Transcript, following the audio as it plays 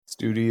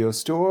Studio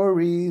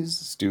Stories,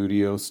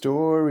 Studio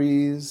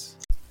Stories.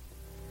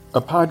 A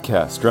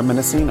podcast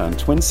reminiscing on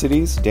Twin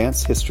Cities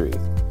dance history.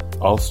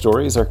 All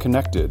stories are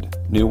connected,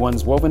 new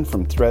ones woven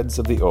from threads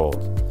of the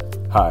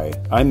old. Hi,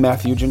 I'm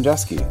Matthew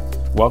Jandeski.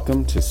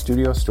 Welcome to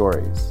Studio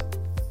Stories.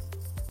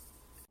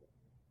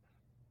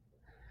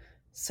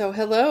 So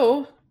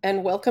hello,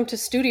 and welcome to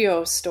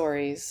Studio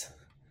Stories.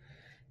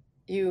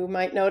 You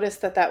might notice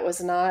that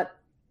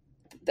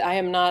I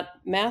am not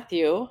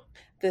Matthew.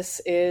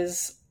 This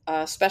is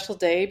a special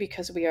day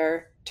because we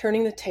are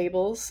turning the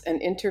tables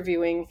and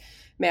interviewing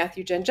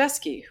Matthew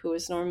Jandeski, who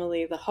is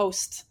normally the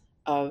host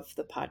of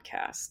the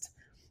podcast.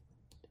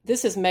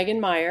 This is Megan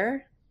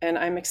Meyer, and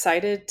I'm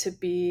excited to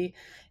be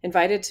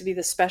invited to be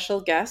the special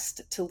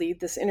guest to lead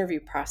this interview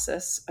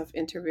process of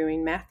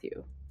interviewing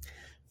Matthew.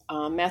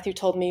 Matthew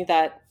told me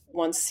that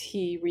once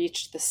he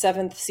reached the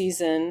 7th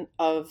season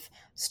of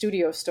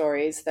Studio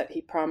Stories that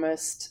he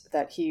promised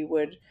that he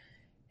would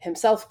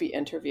himself be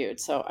interviewed.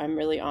 So I'm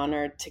really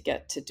honored to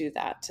get to do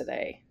that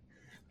today.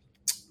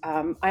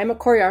 I'm a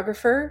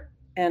choreographer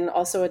and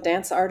also a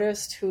dance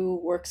artist who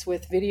works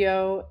with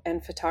video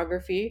and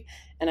photography.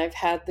 And I've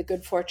had the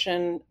good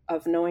fortune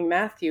of knowing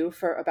Matthew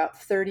for about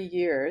 30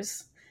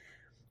 years,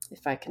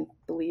 if I can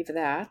believe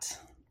that.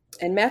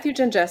 And Matthew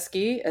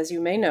Jandeski, as you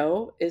may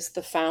know, is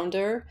the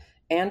founder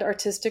and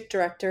artistic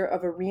director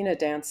of Arena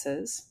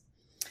Dances.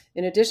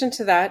 In addition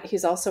to that,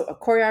 he's also a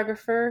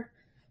choreographer,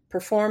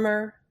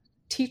 performer,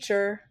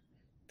 teacher,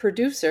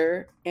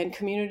 producer, and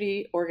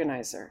community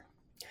organizer.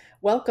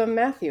 Welcome,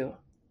 Matthew.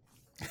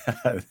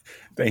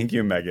 Thank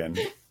you, Megan.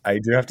 I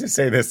do have to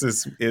say this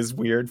is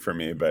weird for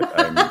me, but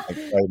I'm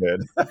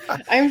excited.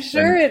 I'm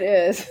sure it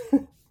is.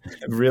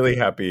 I'm really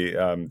happy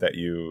that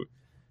you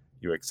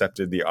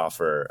accepted the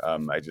offer.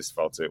 I just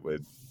felt it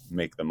would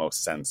make the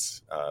most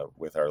sense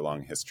with our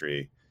long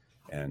history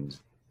and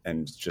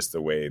just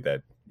the way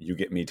that you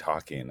get me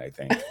talking, I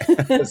think.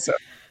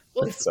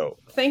 So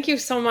thank you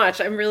so much.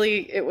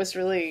 It was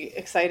really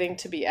exciting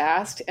to be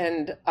asked.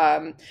 And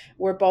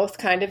we're both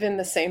kind of in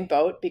the same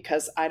boat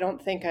because I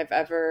don't think I've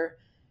ever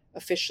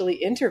officially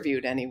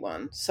interviewed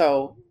anyone.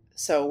 So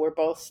we're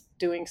both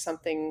doing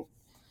something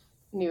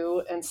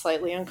new and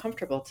slightly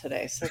uncomfortable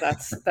today. So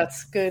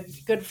that's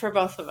good for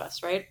both of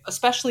us, right?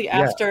 Especially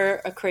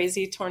after a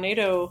crazy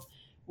tornado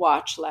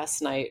watch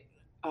last night,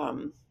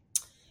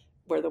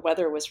 where the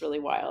weather was really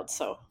wild.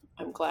 So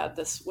I'm glad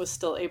this was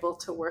still able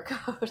to work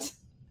out.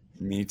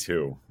 Me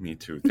too.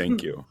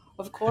 Thank you.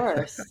 Of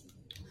course.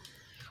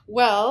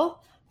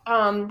 Well,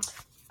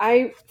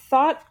 I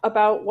thought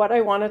about what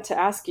I wanted to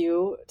ask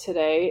you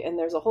today, and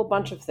there's a whole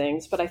bunch of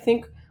things, but I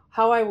think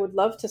how I would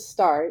love to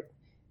start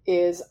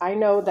is I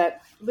know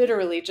that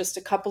literally just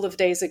a couple of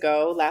days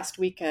ago, last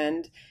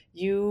weekend,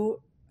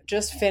 you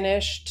just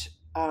finished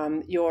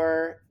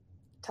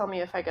tell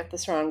me if I get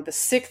this wrong, the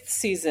 6th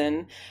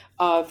season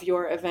of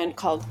your event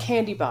called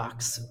Candy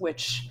Box,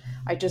 which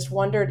I just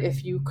wondered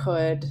if you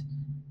could,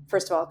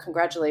 first of all,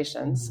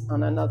 congratulations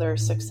on another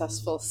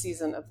successful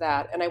season of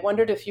that. And I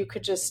wondered if you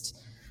could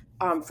just,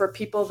 for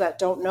people that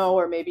don't know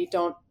or maybe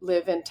don't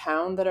live in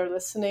town that are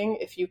listening,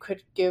 if you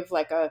could give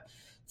like a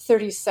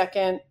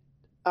 30-second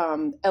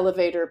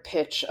elevator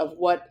pitch of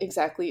what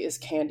exactly is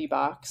Candy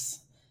Box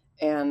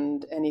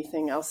and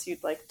anything else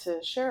you'd like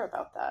to share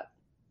about that.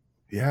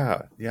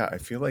 Yeah. I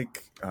feel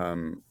like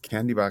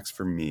Candy Box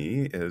for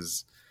me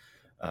is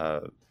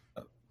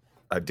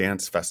a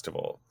dance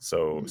festival.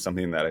 So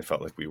something that I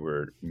felt like we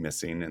were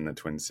missing in the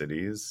Twin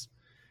Cities.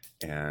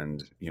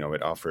 And,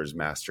 it offers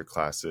master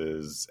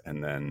classes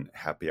and then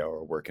happy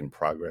hour work in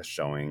progress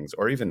showings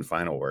or even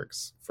final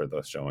works for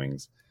those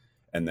showings.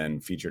 And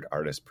then featured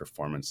artist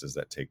performances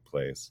that take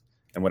place.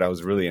 And what I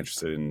was really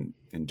interested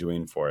in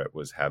doing for it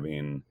was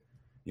having,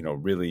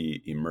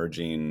 really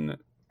emerging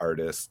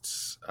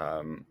artists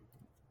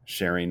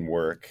sharing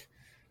work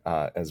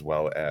as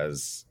well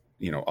as,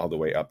 all the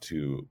way up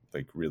to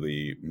like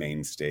really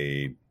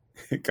mainstay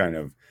kind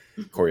of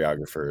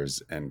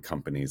choreographers and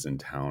companies in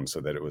town so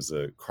that it was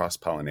a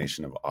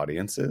cross-pollination of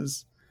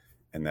audiences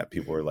and that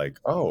people were like,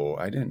 oh,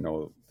 I didn't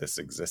know this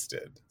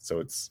existed. So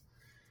it's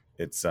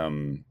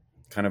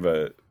kind of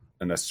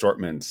an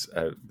assortment.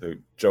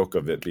 The joke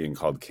of it being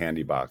called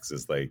Candy Box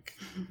is like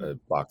a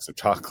box of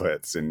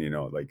chocolates and,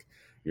 like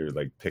you're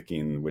like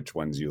picking which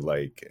ones you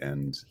like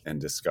and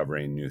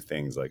discovering new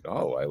things like,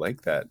 oh, I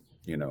like that,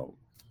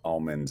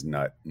 almond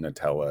nut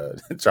Nutella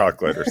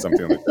chocolate or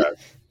something like that.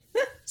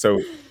 So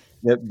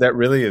that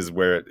really is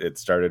where it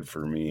started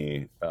for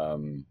me.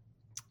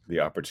 The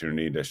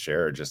opportunity to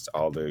share just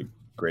all the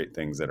great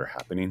things that are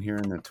happening here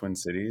in the Twin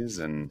Cities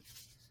and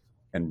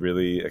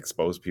really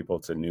expose people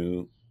to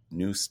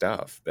new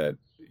stuff that,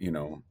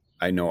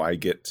 I know I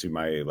get to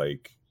my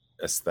like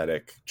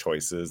aesthetic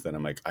choices that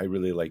I'm like, I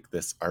really like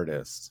this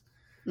artist.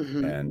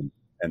 Mm-hmm.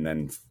 And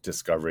then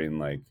discovering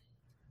like,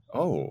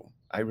 oh,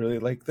 I really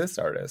like this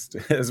artist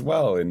as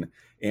well.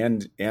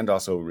 And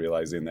also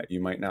realizing that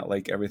you might not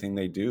like everything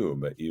they do,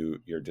 but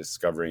you're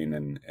discovering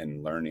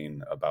and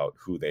learning about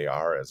who they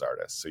are as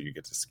artists. So you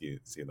get to see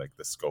like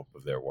the scope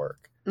of their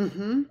work.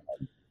 Mm-hmm.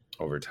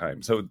 over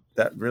time. So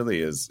that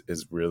really is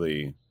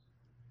really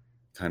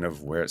kind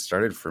of where it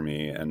started for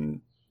me.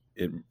 And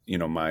it,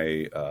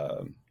 my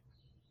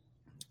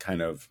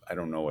kind of, I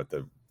don't know what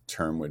the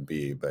term would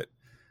be, but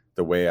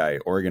the way I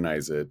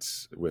organize it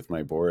with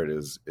my board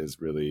is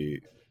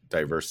really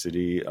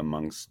diversity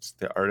amongst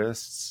the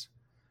artists,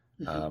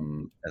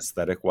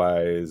 aesthetic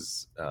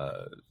wise,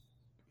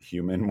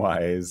 human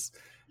wise,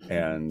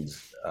 and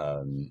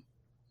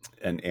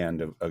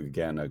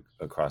again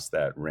across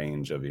that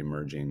range of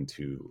emerging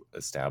to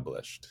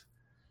established.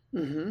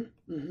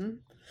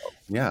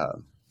 Yeah.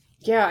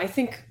 Yeah, I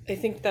think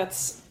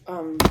that's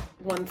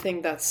one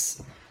thing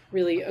that's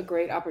really a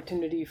great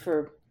opportunity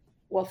for,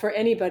 well, for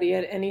anybody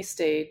at any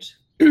stage,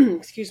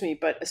 excuse me,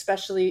 but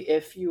especially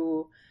if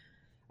you,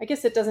 I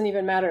guess it doesn't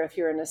even matter if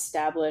you're an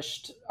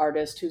established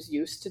artist who's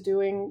used to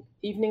doing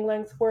evening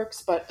length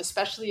works, but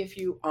especially if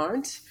you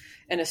aren't,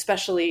 and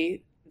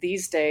especially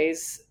these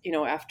days,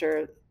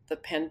 after the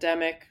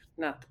pandemic,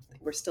 not,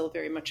 we're still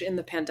very much in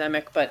the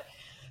pandemic, but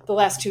the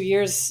last 2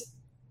 years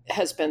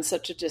has been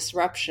such a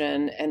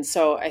disruption. And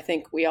so I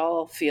think we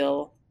all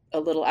feel a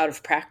little out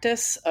of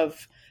practice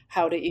of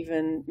how to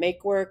even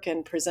make work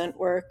and present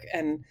work.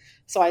 And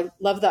so I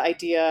love the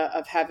idea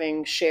of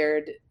having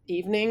shared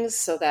evenings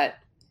so that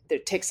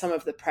it takes some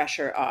of the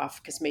pressure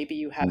off, because maybe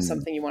you have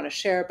something you want to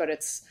share, but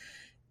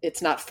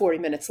it's not 40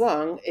 minutes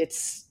long.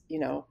 It's,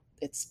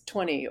 it's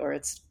 20 or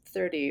it's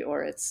 30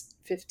 or it's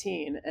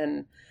 15.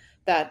 And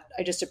that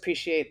I just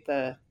appreciate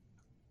the,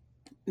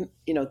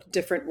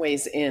 different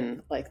ways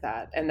in like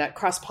that. And that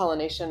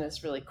cross-pollination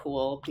is really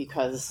cool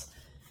because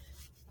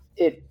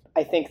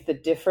I think the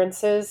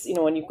differences,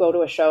 when you go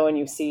to a show and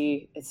you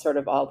see it's sort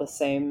of all the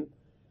same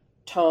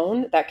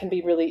tone, that can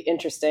be really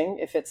interesting.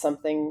 If it's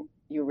something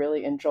you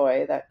really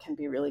enjoy, that can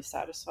be really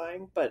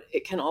satisfying. But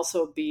it can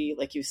also be,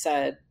 like you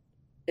said,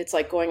 it's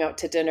like going out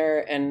to dinner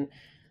and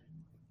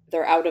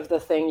they're out of the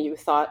thing you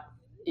thought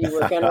you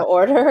were going to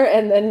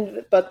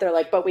order. But they're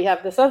like, but we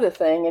have this other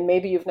thing, and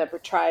maybe you've never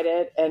tried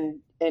it, and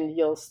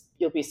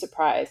you'll be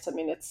surprised. I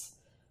mean, it's,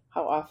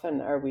 how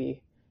often are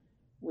we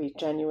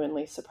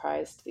genuinely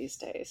surprised these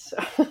days?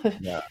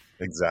 Yeah,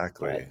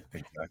 exactly.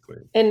 Exactly.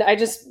 And I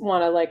just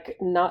want to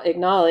not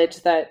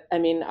acknowledge that. I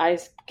mean, I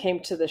came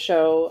to the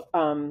show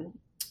on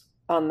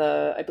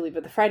I believe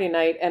the Friday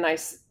night, and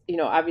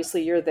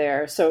obviously you're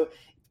there. So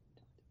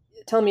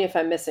tell me if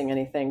I'm missing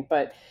anything,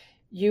 but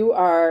you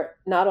are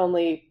not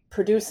only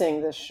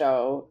producing this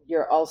show,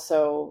 you're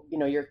also,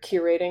 you're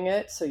curating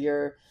it. So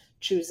you're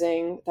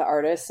choosing the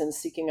artists and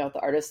seeking out the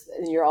artists,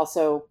 and you're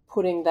also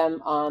putting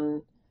them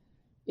on,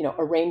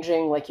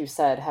 arranging, like you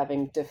said,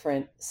 having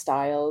different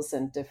styles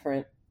and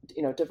different,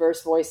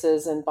 diverse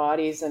voices and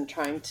bodies, and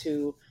trying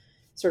to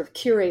sort of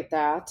curate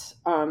that.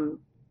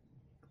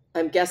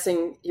 I'm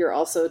guessing you're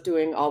also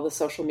doing all the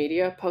social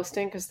media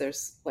posting, because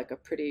there's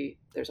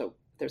there's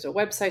a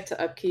website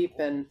to upkeep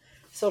and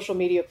social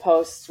media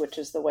posts, which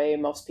is the way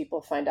most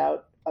people find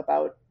out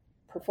about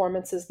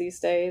performances these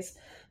days.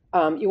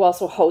 You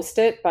also host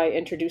it by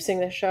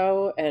introducing the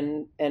show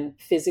and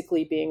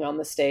physically being on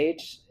the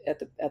stage at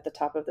the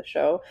top of the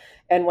show.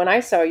 And when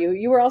I saw you,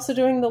 you were also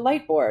doing the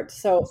light board.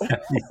 So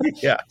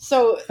yeah.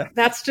 So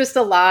that's just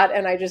a lot.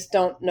 And I just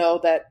don't know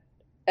that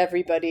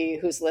everybody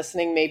who's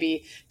listening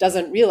maybe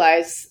doesn't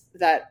realize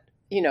that,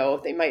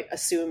 they might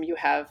assume you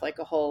have like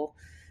a whole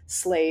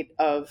slate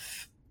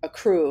of a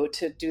crew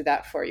to do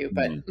that for you.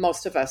 But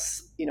most of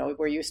us,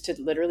 we're used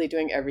to literally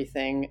doing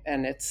everything,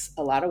 and it's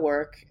a lot of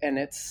work. And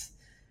it's,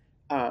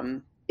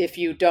 if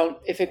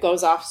it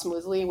goes off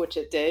smoothly, which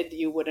it did,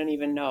 you wouldn't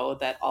even know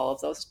that all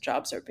of those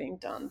jobs are being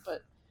done.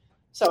 But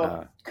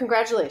so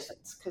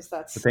congratulations, because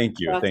thank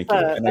you.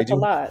 And that's a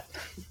lot.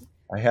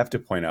 I have to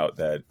point out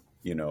that,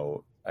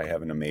 I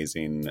have an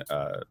amazing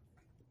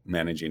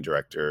managing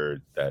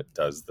director that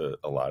does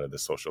a lot of the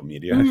social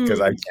media,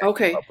 because I can't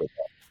come up with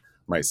that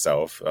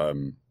myself.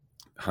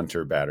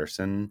 Hunter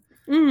Batterson,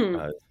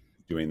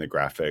 doing the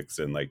graphics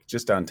and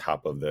just on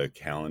top of the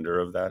calendar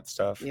of that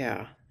stuff.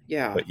 Yeah.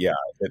 But yeah,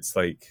 it's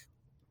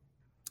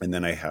and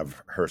then I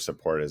have her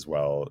support as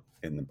well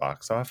in the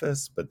box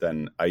office. But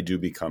then I do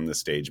become the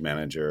stage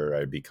manager.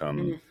 I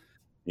become,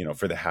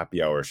 for the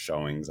happy hour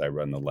showings, I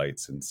run the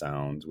lights and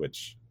sound,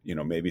 which,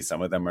 maybe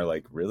some of them are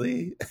like,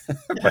 really?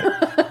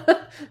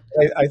 But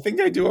I think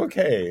I do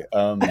okay.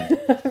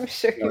 I'm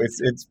sure.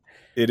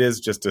 It is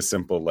just a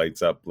simple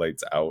lights up,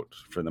 lights out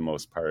for the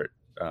most part.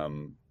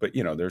 But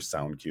there's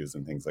sound cues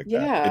and things like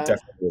that. It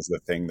definitely is the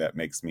thing that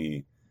makes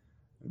me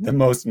the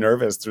most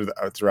nervous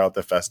throughout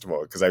the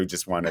festival, because I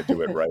just want to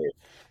do it right.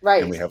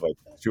 Right. And we have a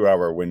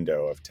 2-hour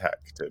window of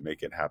tech to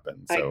make it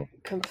happen. So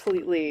I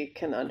completely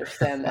can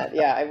understand that.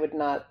 Yeah, I would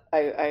not.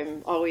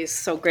 I'm always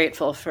so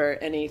grateful for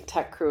any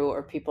tech crew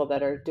or people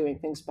that are doing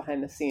things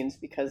behind the scenes,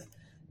 because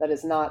that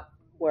is not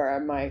where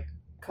my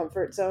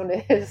comfort zone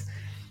is.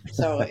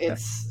 So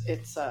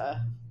it's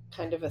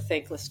kind of a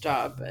thankless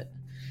job,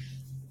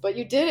 but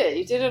you did it.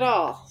 You did it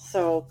all.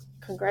 So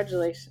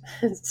congratulations.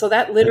 So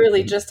that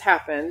literally just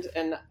happened.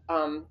 And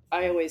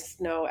I always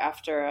know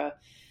after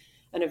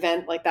an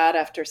event like that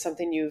after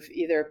something you've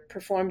either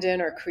performed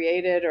in or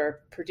created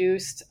or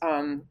produced,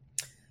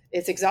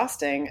 it's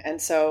exhausting.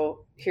 And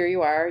so here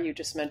you are, you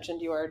just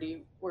mentioned you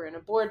already were in a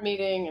board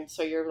meeting. And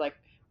so you're like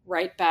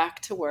right back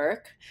to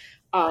work.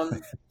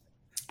 Um,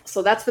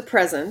 so that's the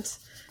present.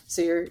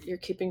 So you're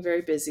keeping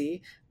very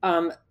busy.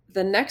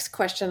 The next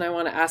question I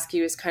want to ask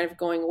you is kind of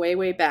going way,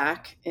 way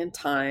back in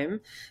time.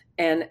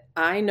 And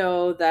I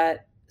know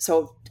that,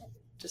 so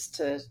just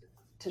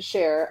to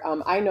share,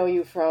 I know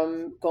you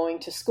from going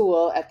to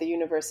school at the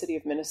University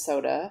of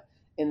Minnesota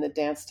in the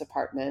dance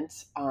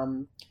department.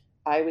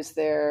 I was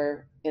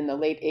there in the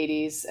late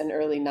 80s and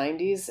early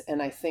 90s,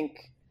 and I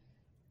think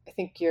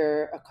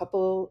you're a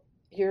couple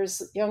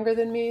years younger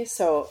than me,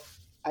 so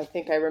I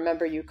think I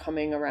remember you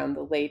coming around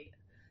the late,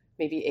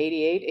 maybe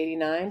 88,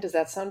 89. Does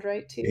that sound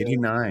right to you?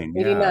 89,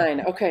 yeah.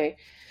 89. Okay.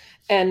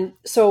 And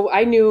so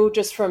I knew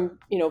just from,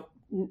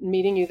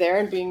 meeting you there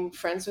and being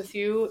friends with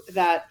you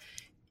that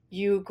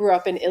you grew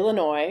up in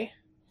Illinois.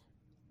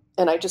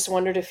 And I just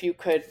wondered if you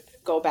could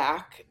go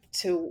back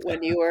to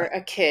when you were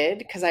a kid,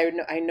 because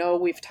I know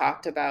we've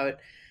talked about,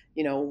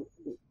 you know,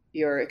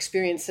 your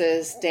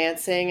experiences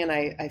dancing, and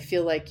I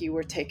feel like you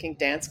were taking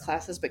dance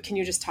classes, but can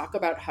you just talk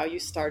about how you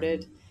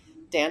started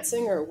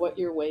dancing or what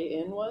your way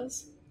in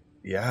was?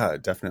 Yeah,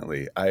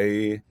 definitely.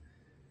 I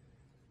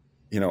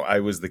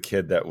was the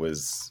kid that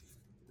was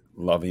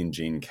loving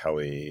Gene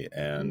Kelly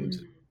and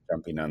Mm.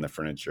 jumping on the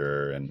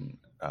furniture, and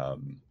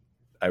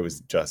I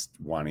was just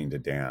wanting to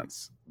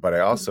dance. But I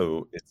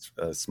also, it's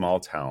a small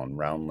town,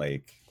 Round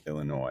Lake,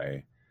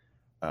 Illinois.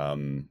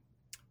 Um,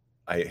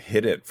 I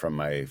hid it from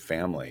my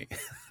family.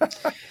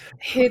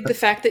 Hid the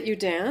fact that you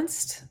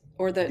danced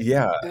or that,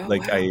 Yeah, oh,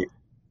 like wow.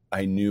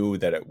 I knew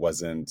that it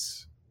wasn't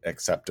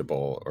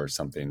acceptable or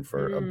something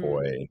for a Mm.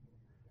 boy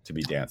to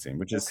be dancing,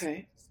 which is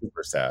Okay.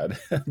 super sad.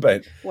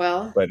 but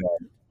Well, but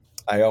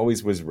I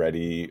always was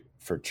ready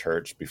for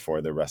church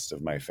before the rest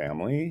of my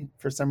family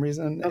for some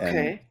reason, and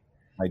okay.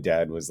 my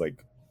dad was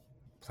like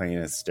playing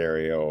a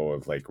stereo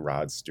of like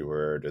Rod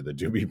Stewart or the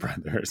Doobie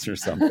Brothers or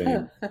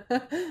something.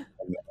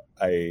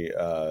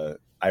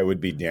 I would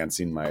be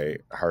dancing my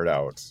heart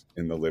out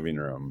in the living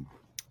room,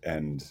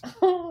 and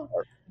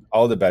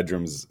all the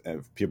bedrooms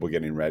of people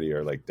getting ready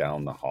are like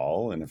down the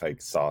hall. And if I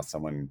saw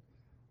someone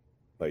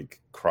like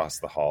cross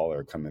the hall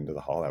or come into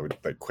the hall, I would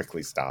like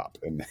quickly stop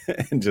and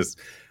and just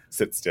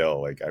sit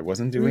still, like I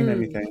wasn't doing Mm.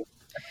 anything.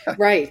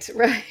 Right,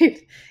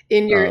 right.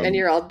 And Um,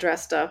 you're all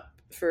dressed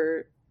up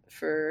for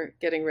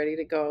getting ready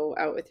to go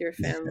out with your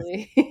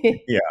family.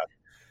 yeah,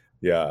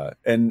 yeah,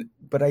 and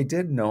but I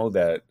did know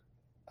that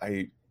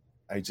I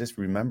I just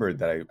remembered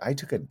that I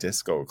took a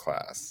disco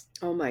class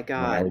Oh my when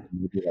I was God.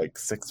 maybe like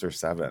 6 or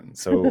 7.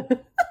 So,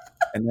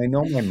 and I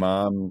know my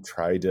mom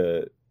tried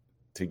to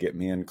get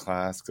me in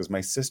class because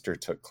my sister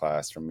took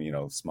class from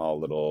small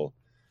little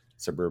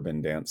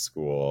suburban dance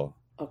school.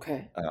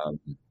 Okay. Um,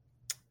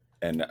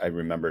 and I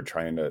remember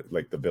trying to,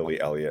 like, the Billy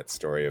Elliot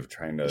story of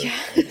trying to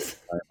Yes.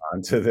 climb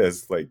onto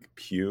this like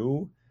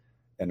pew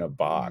in a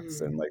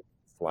box Mm. and like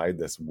slide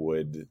this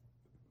wood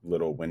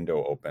little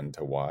window open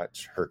to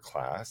watch her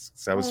class.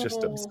 So I was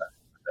just obsessed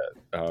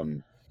Oh. with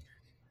it.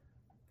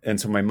 And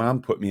so my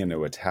mom put me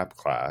into a tap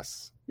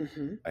class,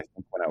 Hmm. I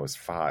think when I was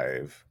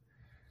 5,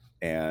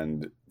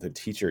 and the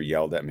teacher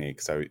yelled at me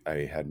because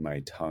I had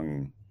my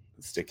tongue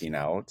sticking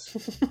out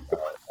as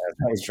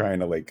I was trying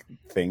to like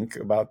think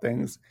about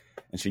things,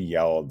 and she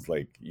yelled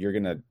like, "You're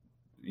gonna,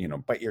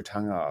 bite your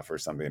tongue off or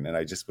something." And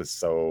I just was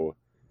so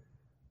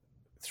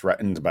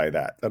threatened by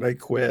that I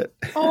quit.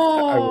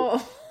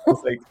 Oh.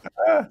 Was like,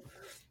 ah.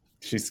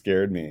 She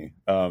scared me.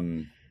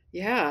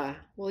 Yeah.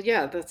 Well,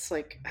 yeah, that's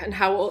like, and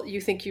how old you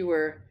think you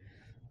were?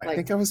 I Like,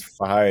 think I was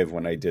 5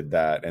 when I did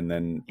that, and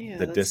then yeah,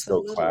 the that's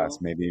so disco class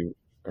little. maybe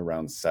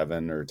around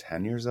 7 or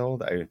 10 years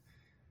old.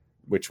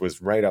 Which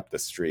was right up the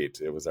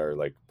street. It was our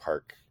like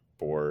park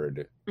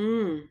board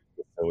Mm.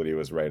 facility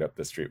was right up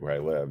the street where I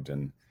lived,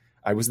 and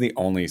I was the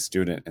only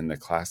student in the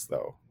class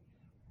though,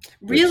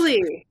 which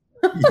Really?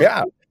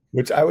 yeah,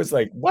 which I was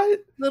like, what?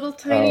 Little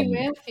tiny Um,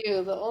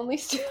 Matthew, the only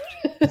student.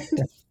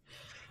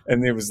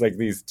 and there was like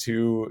these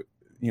two,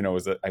 it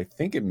was I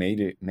think it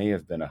may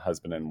have been a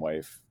husband and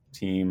wife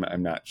team.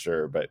 I'm not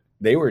sure, but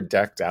they were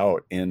decked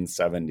out in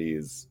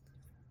 70s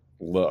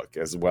look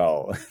as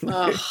well.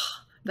 Like, Oh,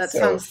 that so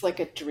sounds like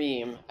a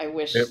dream. I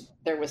wish it,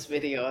 there was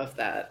video of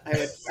that. I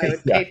would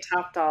yeah. pay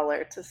top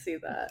dollar to see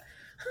that.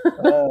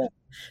 Uh,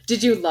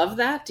 Did you love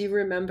that? Do you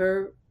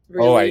remember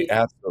oh, I really?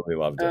 absolutely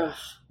loved it. Ugh.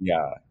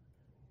 Yeah.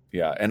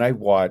 Yeah, and I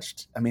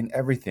watched, I mean,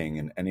 everything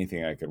and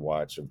anything I could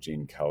watch of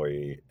Gene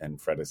Kelly and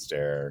Fred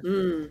Astaire.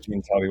 Mm.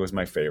 Gene Kelly was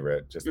my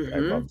favorite. Just I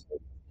Hmm. loved his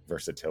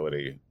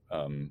versatility,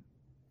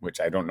 which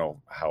I don't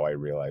know how I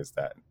realized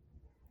that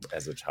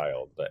as a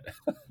child, but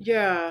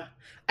Yeah.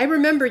 I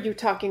remember you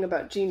talking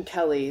about Gene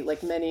Kelly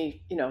like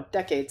many,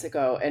 decades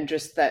ago, and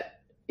just that,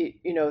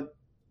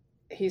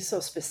 he's so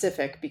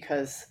specific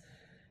because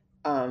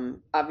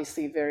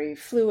obviously very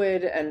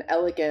fluid and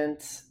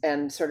elegant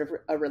and sort of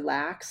a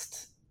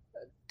relaxed,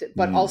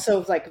 but mm,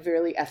 also like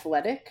very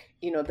athletic.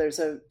 There's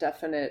a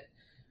definite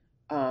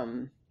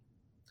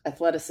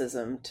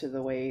athleticism to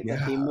the way that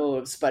Yeah. he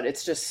moves, but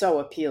it's just so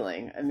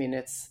appealing. I mean,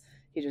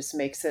 he just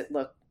makes it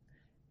look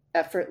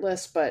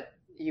effortless, but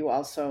you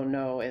also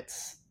know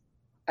it's,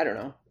 I don't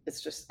know.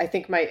 It's just, I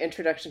think my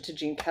introduction to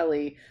Gene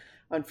Kelly,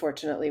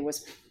 unfortunately,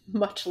 was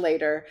much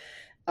later,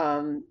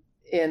 um,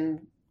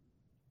 in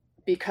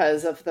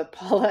because of the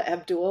Paula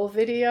Abdul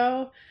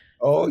video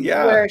Oh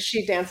yeah. where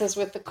she dances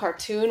with the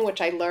cartoon,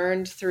 which I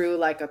learned through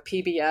like a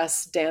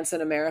PBS Dance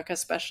in America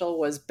special,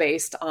 was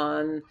based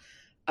on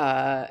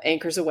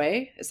Anchors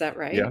Away. Is that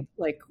Yeah. right?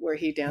 Like where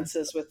he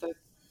dances with a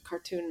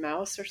cartoon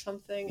mouse or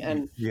something.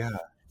 Yeah.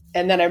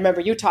 And then I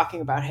remember you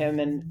talking about him,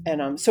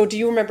 and so do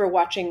you remember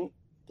watching,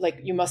 like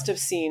you must have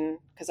seen,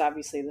 because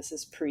obviously this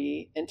is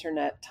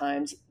pre-internet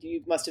times,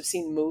 you must have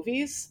seen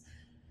movies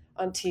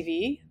on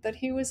TV that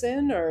he was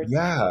in, or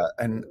Yeah.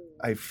 And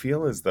I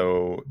feel as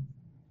though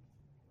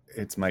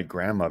it's my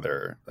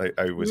grandmother.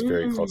 I was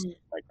very close to mm,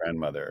 my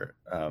grandmother.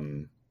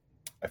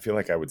 I feel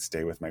like I would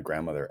stay with my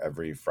grandmother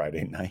every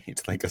Friday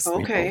night, like a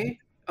sleepover, okay,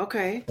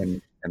 okay.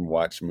 and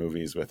watch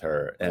movies with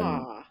her.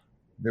 And Ah,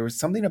 there was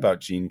something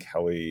about Gene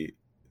Kelly,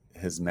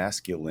 his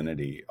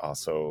masculinity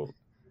also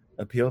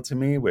appealed to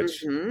me,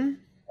 which mm-hmm.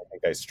 I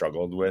think I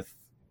struggled with,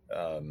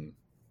 um,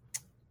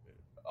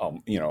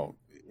 you know,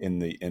 in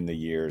the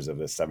years of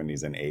the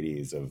 70s and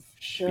 80s of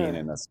being Sure.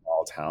 in a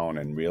small town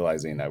and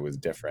realizing I was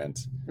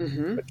different,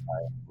 Mm-hmm. but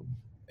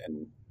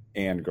and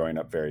and growing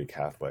up very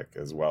Catholic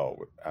as well.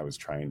 I was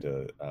trying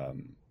to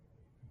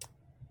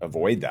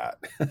avoid that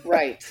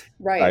Right,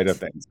 side right. of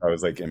things. I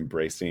was like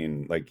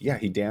embracing, like, yeah,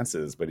 he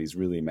dances, but he's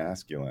really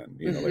masculine.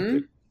 You know, like Mm-hmm.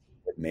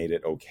 it made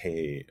it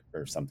okay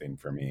or something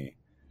for me.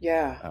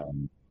 Yeah.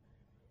 Um,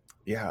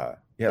 yeah,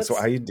 yeah. So That's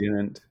I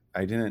didn't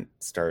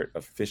start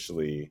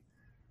officially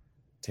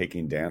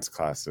taking dance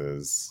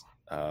classes.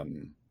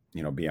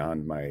 You know,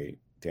 beyond my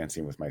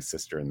dancing with my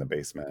sister in the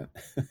basement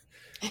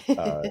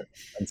uh,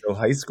 until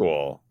high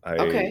school.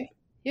 okay.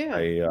 Yeah.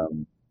 I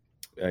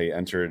I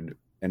entered,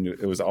 and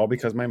it was all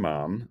because my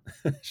mom.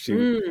 she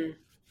Mm.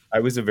 I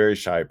was a very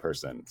shy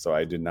person, so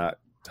I did not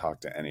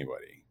talk to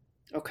anybody,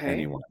 Okay.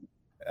 anyone,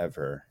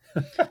 ever,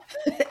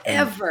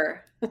 and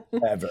Ever.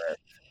 ever.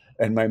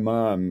 And my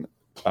mom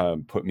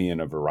put me in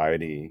a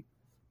variety.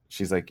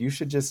 She's like, "You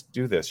should just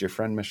do this. Your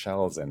friend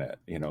Michelle's in it,"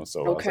 you know.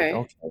 So I was like, Okay.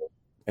 "Okay."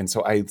 And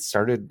so I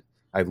started.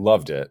 I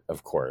loved it,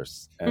 of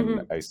course,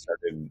 and Mhm. I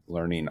started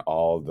learning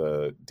all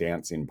the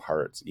dancing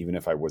parts, even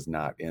if I was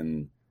not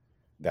in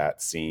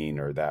that scene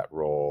or that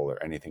role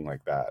or anything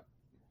like that.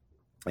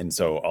 And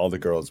so all the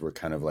girls were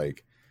kind of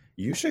like,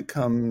 you should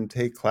come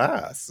take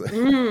class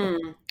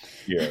Mm.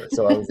 here.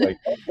 So I was like,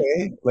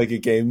 okay. Like it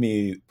gave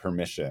me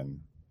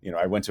permission. You know,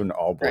 I went to an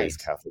all boys Right.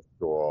 Catholic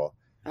school.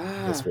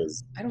 This Ah,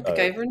 was, I don't think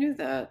I uh, ever knew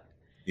that.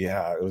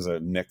 yeah, it was a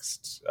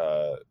mixed,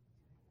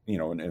 you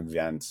know, an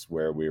event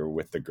where we were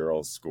with the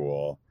girls'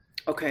 school.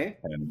 Okay.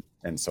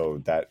 And so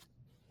that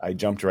I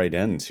jumped right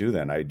in too.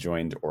 Then I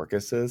joined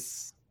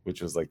Orchesis,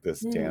 which was like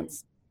this Mm.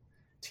 dance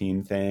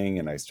team thing.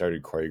 And I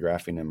started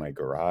choreographing in my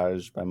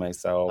garage by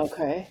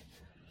myself. Okay.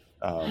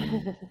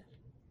 Um,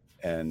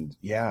 and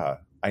yeah,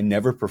 I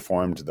never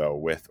performed though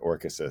with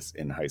Orchesis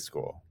in high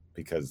school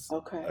because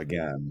Okay.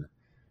 again,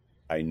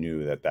 I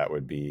knew that that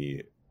would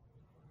be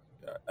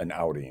an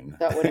outing,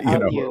 That would you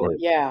know, out you.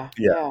 Yeah,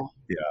 yeah, yeah.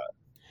 yeah.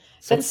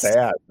 So That's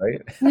sad,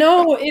 right?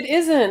 No, it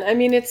isn't. I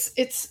mean,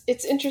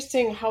 it's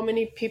interesting how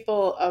many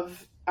people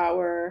of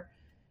our,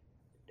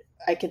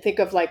 I can think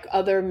of like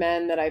other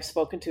men that I've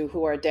spoken to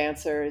who are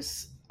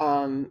dancers,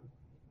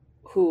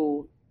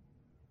 who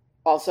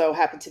also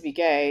happen to be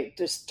gay,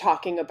 just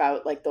talking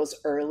about like those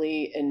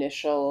early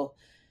initial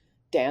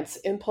dance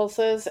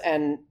impulses,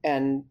 and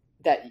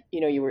that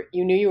you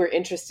knew you were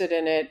interested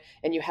in it,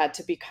 and you had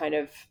to be kind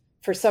of,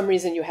 for some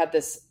reason you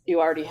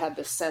already had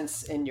this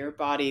sense in your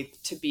body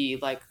to be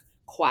like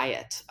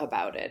quiet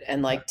about it,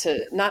 and Yeah, like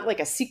to not like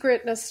a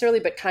secret necessarily,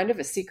 but kind of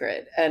a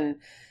secret.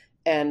 And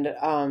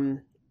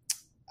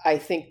I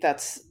think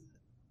that's,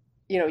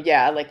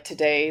 yeah, like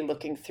today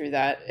looking through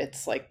that,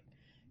 it's like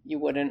you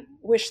wouldn't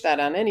wish that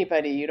on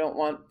anybody. You don't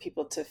want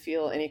people to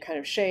feel any kind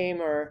of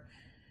shame or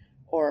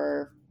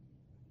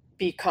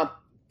be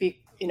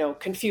be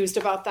confused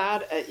about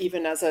that,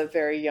 even as a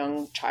very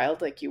young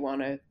child. Like you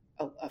want to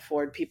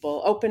afford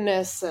people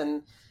openness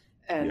and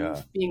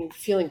yeah,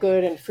 feeling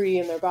good and free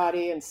in their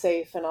body and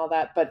safe and all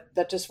that, but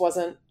that just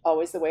wasn't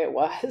always the way it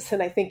was.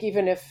 And I think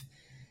even if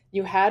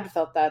you had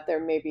felt that, there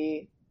may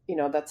be,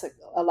 that's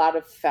a lot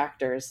of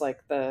factors,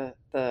 like the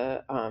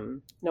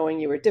knowing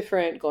you were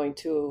different, going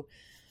to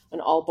an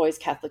all boys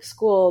Catholic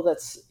school.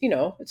 That's,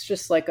 it's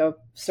just like a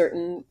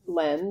certain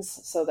lens.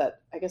 So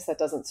that, I guess that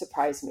doesn't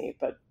surprise me,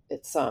 but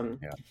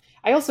yeah.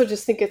 I also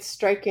just think it's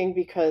striking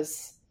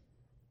because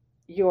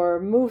your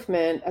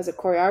movement as a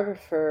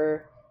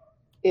choreographer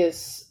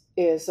is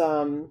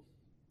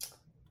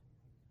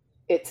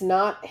it's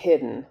not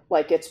hidden.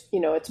 Like it's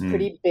Mm,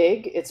 pretty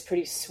big, it's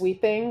pretty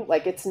sweeping.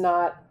 Like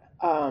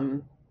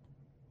um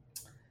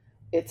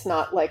it's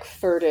not like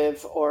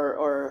furtive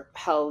or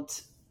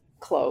held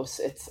close.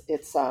 It's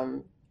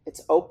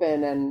it's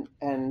open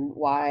and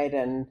wide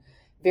and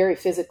very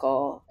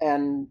physical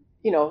and,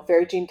 you know,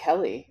 very Gene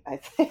Kelly, I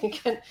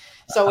think. And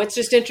so it's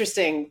just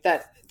interesting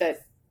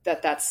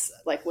that's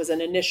like was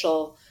an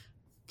initial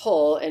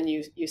pull. And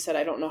you said,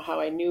 I don't know how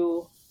I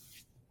knew,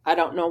 I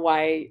don't know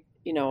why,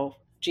 you know,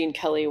 Gene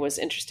Kelly was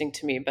interesting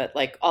to me, but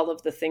like all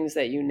of the things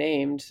that you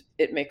named,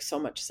 it makes so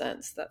much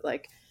sense that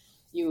like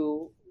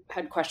you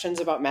had questions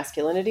about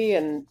masculinity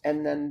and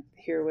then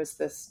here was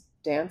this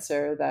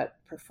dancer, that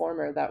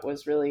performer that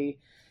was really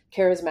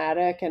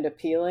charismatic and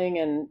appealing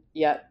and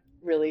yet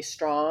really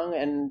strong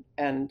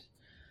and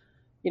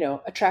you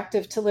know,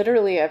 attractive to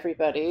literally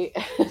everybody,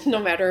 no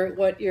matter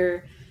what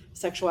your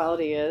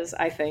sexuality is,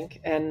 I think.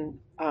 And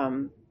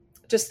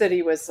just that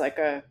he was like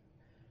a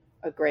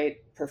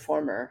great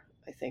performer,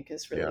 I think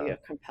is really Yeah. a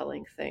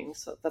compelling thing.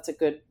 So that's a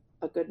good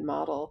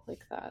model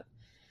like that.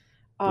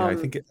 Yeah.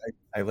 Um,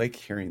 I like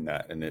hearing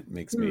that. And it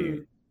makes me,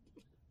 hmm,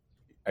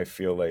 I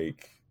feel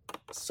like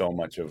so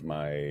much of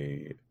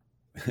my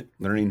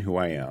learning who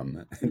I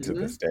am to hmm,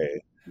 this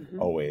day, hmm,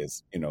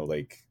 always,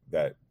 like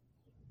that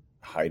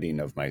hiding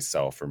of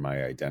myself or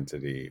my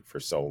identity for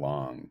so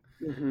long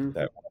hmm.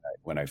 that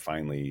when I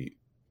finally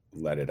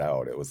let it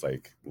out, it was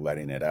like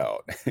letting it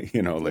out,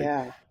 like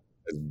Yeah.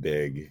 as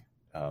big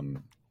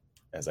um,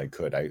 as I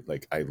could.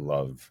 I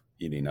love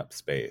eating up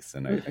space,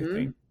 and I Hmm.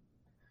 think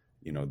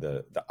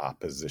the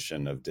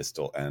opposition of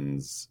distal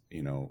ends,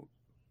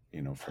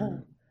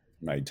 from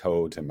my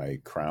toe to my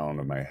crown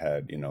of my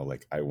head,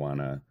 like I want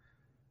to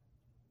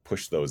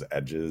push those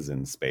edges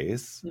in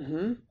space,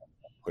 Hmm.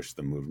 push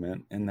the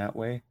movement in that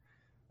way.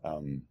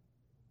 Um,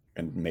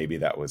 and maybe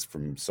that was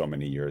from so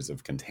many years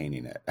of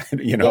containing it. I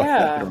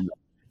Yeah. don't know.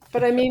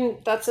 But I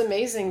mean, that's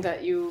amazing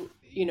that you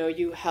know,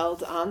 you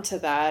held on to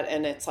that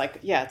and it's like,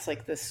 yeah, it's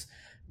like this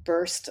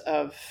burst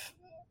of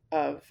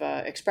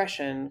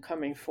expression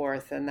coming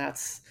forth and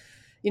that's,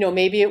 you know,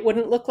 maybe it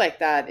wouldn't look like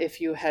that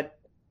if you had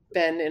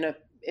been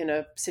in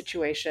a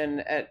situation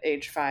at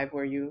age 5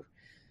 where you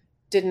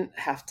didn't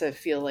have to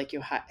feel like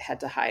you had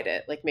to hide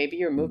it. Like maybe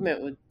your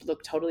movement would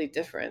look totally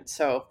different.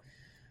 So,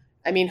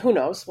 I mean, who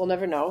knows? We'll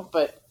never know,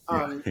 but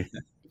Yeah.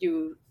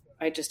 you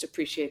I just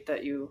appreciate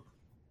that you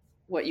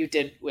what you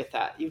did with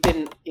that. You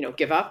didn't, you know,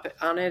 give up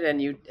on it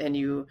and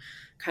you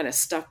kind of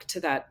stuck to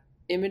that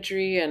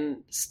imagery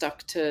and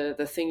stuck to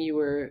the thing you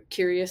were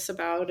curious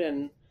about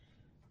and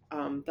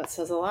that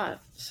says a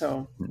lot.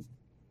 So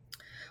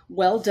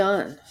well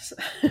done.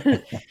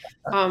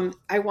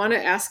 I want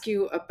to ask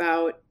you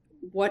about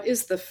what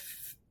is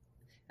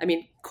I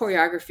mean,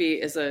 choreography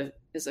is a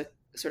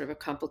sort of a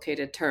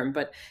complicated term,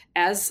 but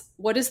as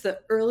what is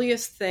the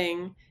earliest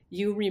thing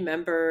you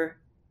remember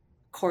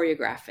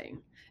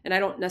choreographing? And I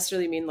don't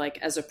necessarily mean like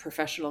as a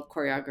professional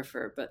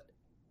choreographer, but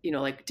you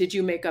know, like did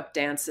you make up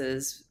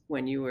dances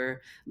when you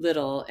were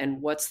little?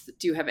 And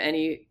do you have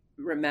any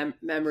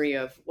memory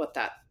of what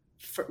that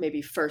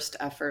maybe first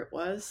effort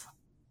was?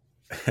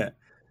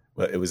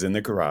 Well, it was in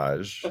the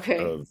garage Okay.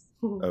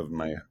 of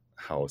my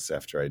house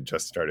after I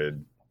just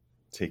started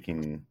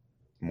taking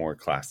more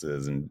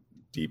classes and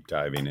deep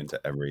diving into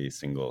every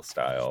single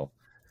style.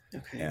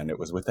 Okay. And it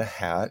was with a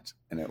hat,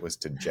 and it was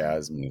to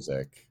jazz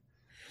music.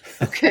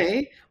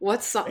 Okay.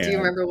 What song? Do you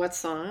And remember what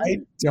song? I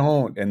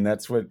don't, and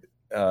that's what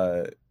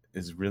uh,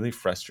 is really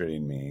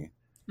frustrating me.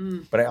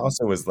 Mm. But I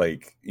also was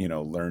like,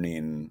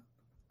 learning.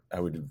 I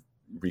would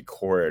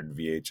record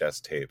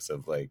VHS tapes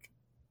of like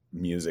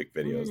music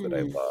videos that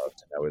I Mm.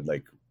 loved. I would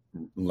like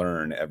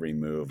learn every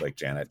move, like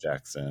Janet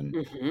Jackson,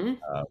 Hmm.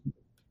 um,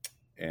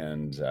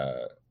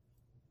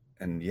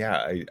 and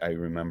yeah, I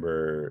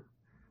remember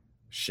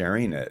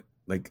sharing it.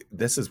 Like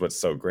this is what's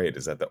so great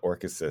is that the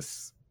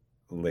Orchesis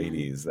Hmm.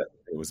 ladies, that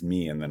it was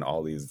me and then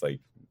all these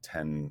like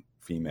 10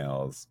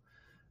 females,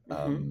 Hmm.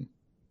 um,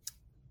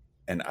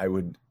 and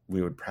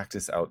we would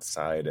practice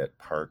outside at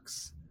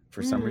parks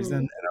for some reason, Mm.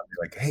 and I'd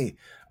be like, hey,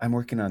 I'm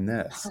working on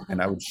this,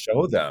 and I would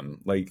show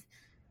them like,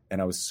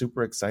 and I was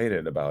super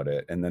excited about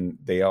it, and then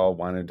they all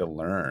wanted to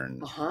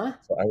learn, Uh-huh.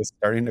 so I was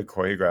starting to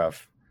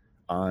choreograph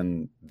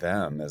on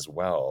them as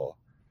well,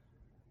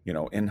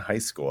 in high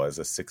school as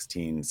a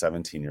 16,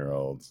 17 year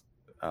old.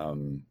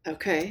 um,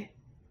 Okay.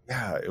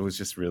 yeah, it was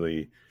just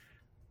really,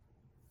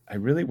 I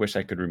really wish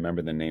I could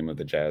remember the name of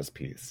the jazz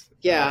piece. I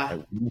Yeah.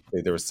 want to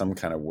say there was some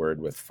kind of word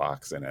with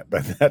fox in it,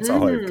 but that's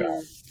all I've got.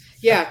 Hmm.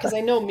 Yeah, because I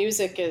know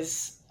music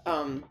is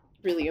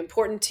really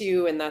important to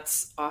you, and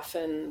that's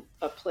often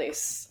a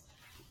place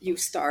you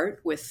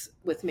start with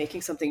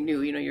making something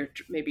new. You know, you're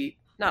maybe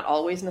not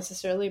always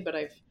necessarily, but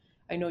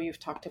I know you've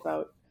talked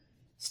about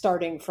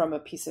starting from a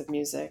piece of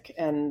music,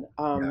 and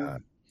Yeah.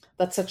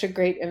 that's such a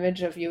great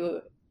image of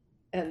you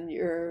and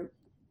your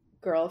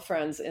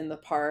girlfriends in the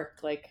park.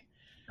 Like,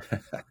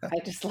 I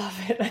just love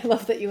it. I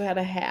love that you had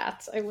a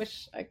hat. I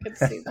wish I could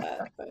see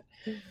that, but.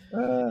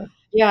 Uh,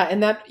 Yeah,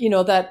 and that, you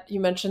know, that you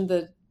mentioned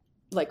the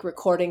like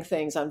recording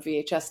things on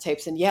VHS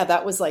tapes and yeah,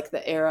 that was like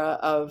the era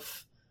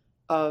of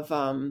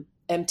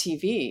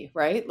MTV,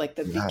 right? Like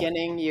the yeah.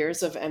 beginning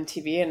years of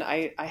MTV and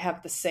I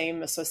have the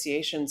same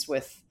associations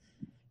with,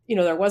 you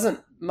know, there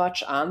wasn't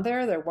much on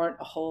there. There weren't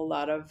a whole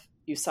lot of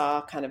you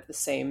saw kind of the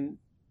same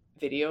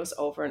videos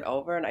over and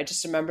over. And I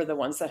just remember the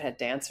ones that had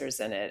dancers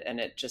in it, and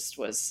it just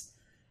was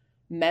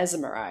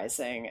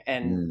mesmerizing.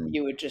 And Mm.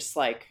 you would just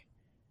like,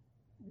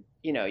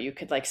 you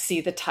could like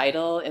see the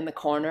title in the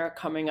corner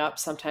coming up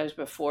sometimes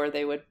before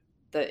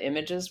the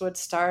images would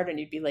start, and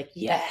you'd be like,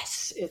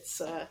 yes,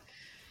 it's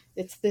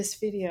this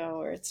video,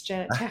 or it's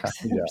Janet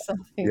Jackson or Yeah.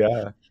 something.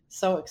 Yeah.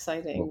 So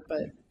exciting.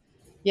 But Okay.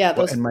 yeah,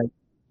 Well, those, and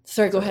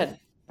sorry, go sorry. ahead.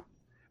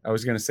 I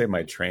was going to say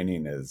my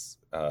training is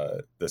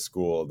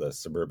the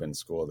suburban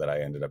school that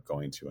I ended up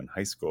going to in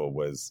high school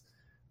was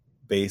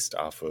based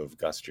off of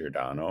Gus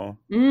Giordano.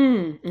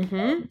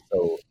 Mm-hmm.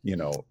 So,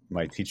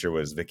 my teacher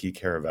was Vicky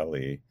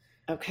Caravelli,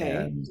 Okay.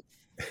 and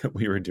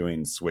we were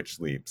doing switch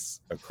leaps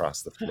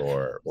across the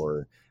floor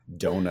or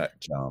donut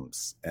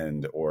jumps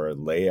or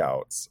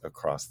layouts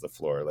across the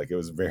floor. Like it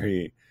was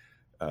very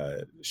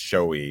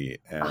showy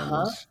and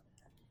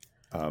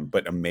Uh-huh.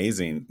 but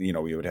amazing. We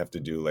would have to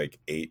do like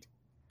eight.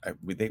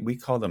 We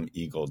call them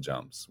eagle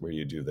jumps, where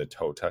you do the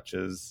toe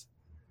touches,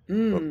 but we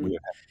Mm. would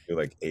have to do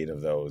like eight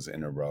of those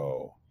in a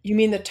row. You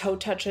mean the toe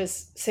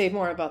touches? Say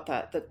more about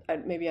that.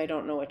 Maybe I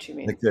don't know what you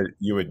mean. Like that,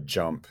 you would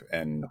jump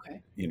and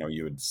Okay.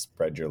 you would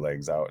spread your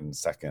legs out in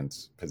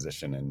second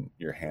position, and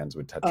your hands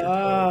would touch your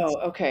Oh, toes.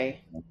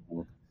 okay.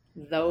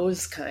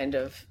 Those kind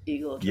of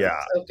eagle Yeah,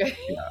 jumps. Okay.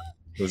 yeah.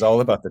 It was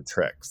all about the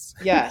tricks.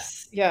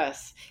 Yes,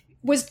 yes.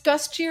 Was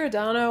Gus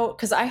Giordano,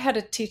 because I had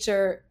a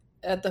teacher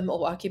at the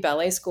Milwaukee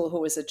Ballet School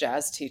who was a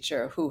jazz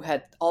teacher who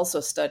had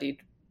also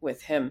studied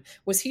with him.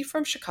 Was he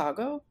from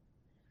Chicago?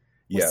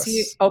 Was he?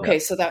 Yes, Okay,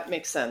 yes, so that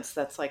makes sense.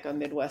 That's like a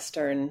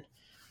Midwestern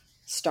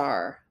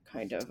star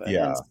kind of and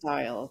yeah.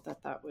 style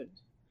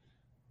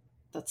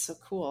that's so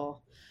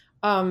cool.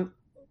 Um,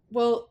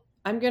 well,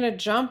 I'm gonna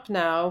jump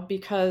now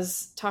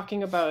because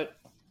talking about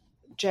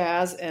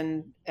jazz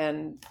and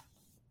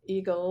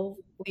eagle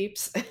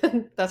leaps,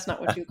 that's not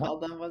what you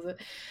called them, was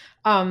it?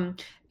 Um,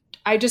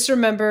 I just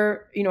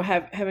remember,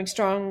 having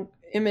strong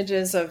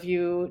images of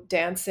you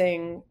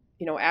dancing,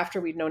 after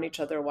we'd known each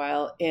other a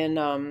while in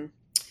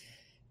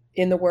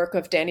the work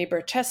of Danny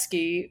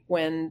Bercheski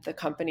when the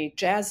company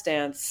Jazz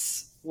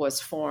Dance was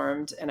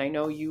formed. And I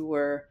know you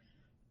were,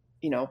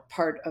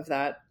 part of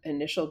that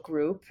initial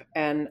group.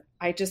 And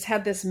I just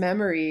had this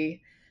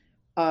memory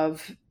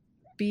of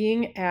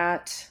being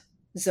at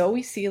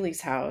Zoe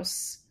Seeley's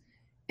house.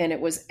 And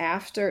it was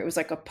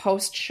like a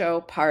post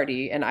show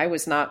party. And I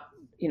was not,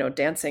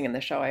 dancing in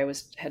the show.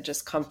 Had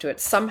just come to it.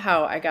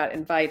 Somehow I got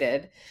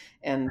invited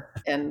and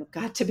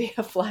got to be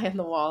a fly on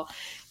the wall.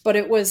 But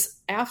it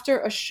was after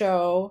a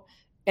show,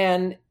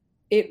 and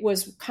it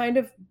was kind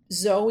of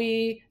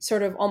Zoe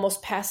sort of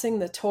almost passing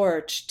the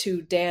torch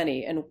to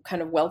Danny and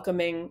kind of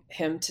welcoming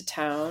him to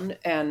town.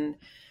 And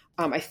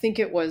I think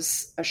it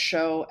was a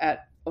show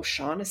at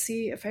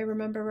O'Shaughnessy, if I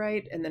remember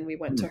right. And then we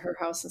went Hmm. to her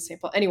house in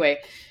St. Paul. Anyway,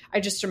 I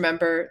just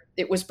remember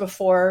it was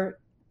before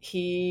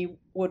he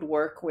would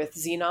work with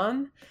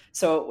Xenon.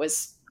 So it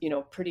was,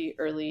 pretty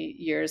early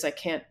years. I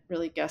can't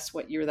really guess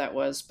what year that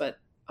was, but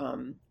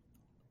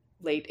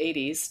late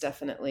 80s,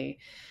 definitely.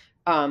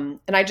 And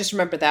I just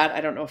remember that.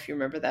 I don't know if you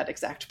remember that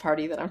exact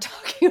party that I'm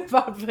talking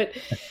about,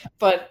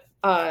 but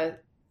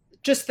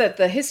just that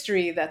the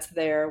history that's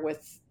there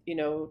with,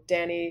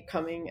 Danny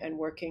coming and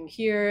working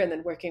here and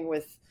then working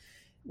with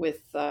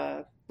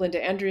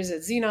Linda Andrews at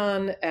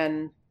Xenon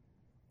and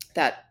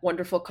that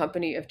wonderful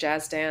company of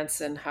jazz dance,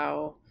 and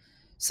how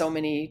so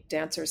many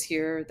dancers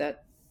here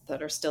that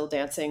are still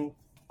dancing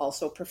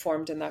also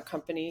performed in that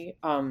company.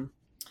 And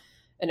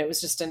it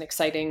was just an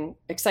exciting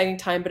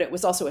time, but it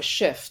was also a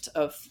shift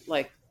of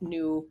like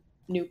new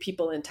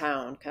people in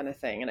town kind of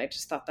thing. And I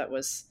just thought that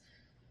was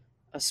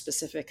a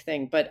specific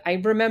thing. But I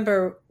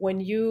remember when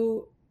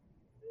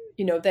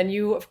then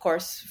you of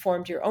course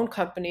formed your own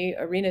company,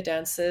 Arena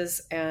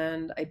Dances,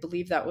 and I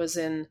believe that was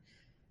in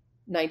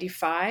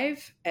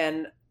 95.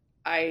 And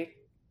I,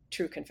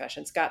 true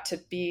confessions, got to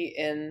be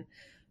in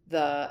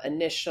the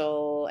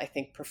initial, I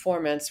think,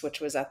 performance, which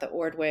was at the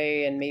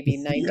Ordway, and maybe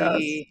Yes.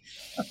 90.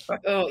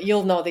 Oh,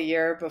 you'll know the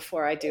year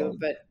before I do, Oh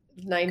but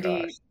gosh,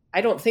 90,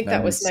 I don't think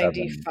that was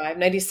 97. 95,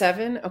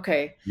 97.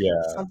 Okay. Yeah.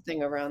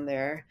 Something around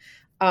there.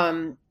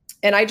 And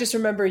I just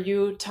remember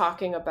you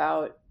talking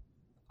about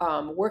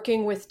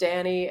working with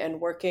Danny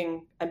and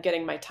I'm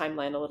getting my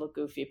timeline a little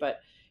goofy, but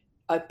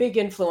a big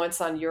influence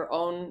on your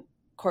own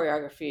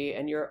choreography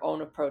and your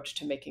own approach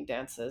to making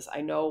dances.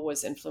 I know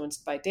was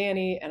influenced by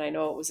Danny, and I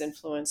know it was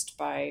influenced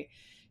by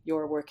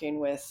your working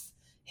with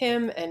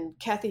him and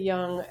Kathy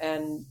Young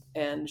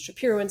and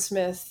Shapiro and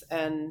Smith,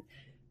 and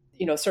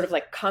sort of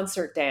like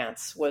concert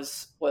dance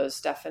was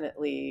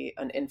definitely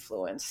an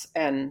influence.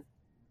 And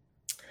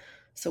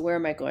so where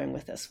am I going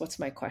with this? What's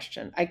my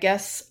question? I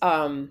guess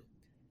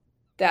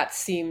that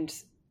seemed,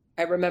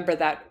 I remember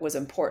that was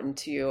important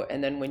to you.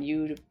 And then when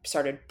you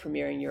started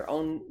premiering your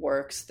own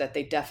works, that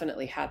they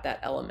definitely had that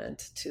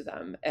element to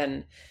them.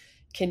 And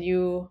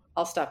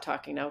I'll stop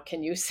talking now.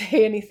 Can you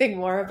say anything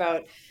more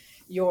about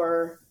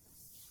your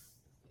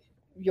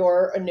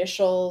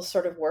initial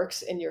sort of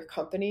works in your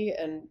company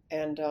and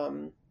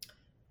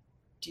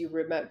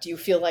do you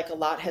feel like a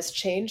lot has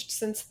changed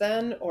since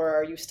then, or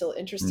are you still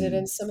interested Mm.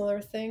 in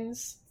similar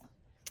things?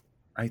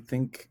 I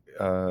think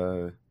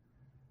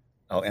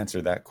I'll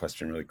answer that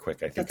question really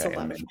quick. I think That's I a lot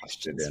am of interested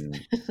questions.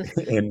 in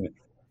in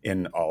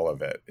in all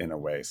of it in a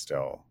way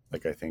still.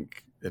 Like I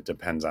think it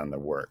depends on the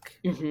work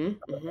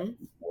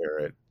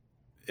where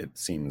it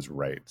seems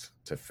right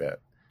to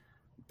fit.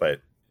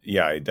 But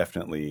yeah, I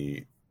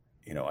definitely,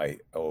 I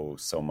owe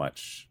so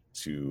much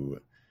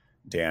to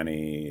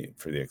Danny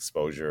for the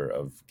exposure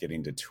of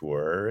getting to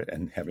tour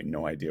and having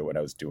no idea what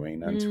I was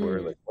doing on tour.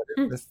 Mm, Like, what is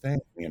mm, this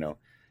thing?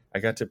 I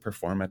got to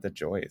perform at the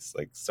Joyce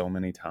like so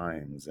many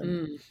times mm.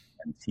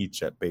 and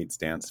teach at Bates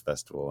Dance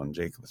Festival and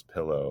Jacob's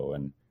Pillow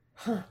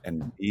Huh.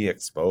 and be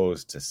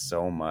exposed to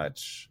so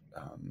much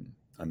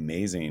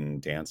amazing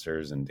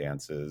dancers and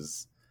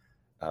dances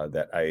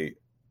that I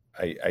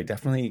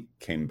definitely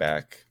came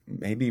back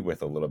maybe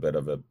with a little bit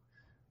of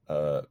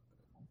a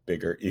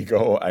bigger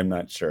ego. I'm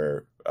not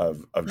sure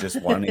of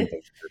just wanting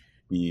to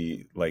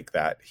be like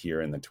that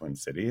here in the Twin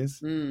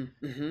Cities. Mm,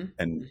 hmm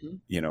And hmm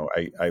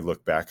I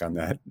look back on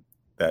that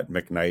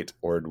McKnight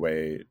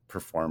Ordway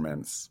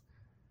performance,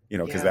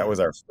 because that Yeah, was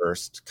our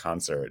first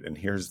concert, and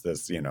here's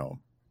this,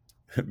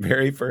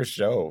 very first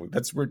show.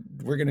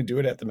 We're gonna do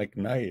it at the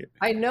McKnight.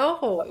 I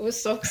know. It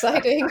was so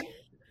exciting.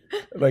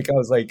 Like I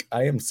was like,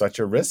 I am such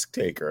a risk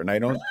taker, and I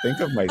don't think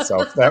of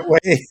myself that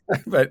way,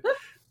 but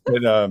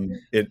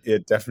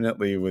it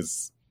definitely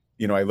was.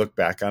 I look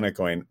back on it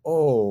going,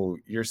 "Oh,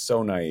 you're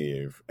so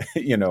naive,"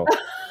 you know,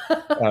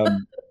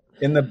 um,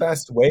 in the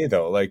best way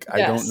though. Like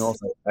I don't know Yes. if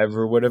I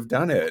ever would have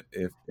done it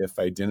if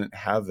I didn't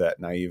have that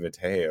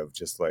naivete of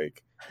just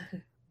like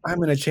I'm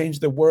going to change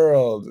the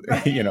world,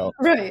 Right,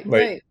 right, like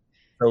right.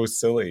 so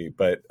silly.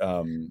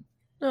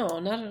 No,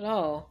 not at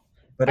all.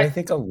 But I I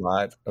think a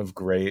lot of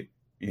great,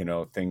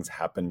 things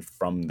happened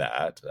from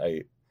that.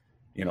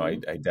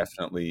 Mhm. I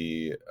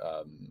definitely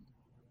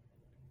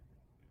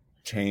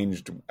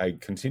changed. I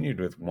continued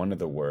with one of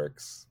the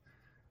works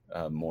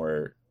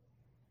more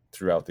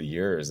throughout the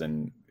years,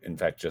 and in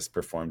fact, just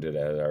performed it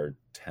at our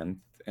 10th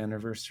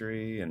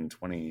anniversary in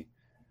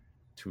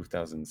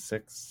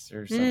 2006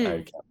 or something.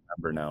 I Mm. can't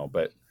remember now,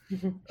 but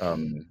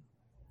um,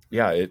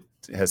 yeah, it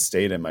has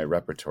stayed in my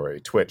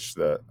repertory. Twitch,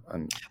 the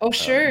Oh,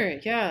 sure.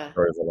 Yeah.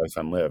 Story of a Life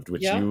Unlived,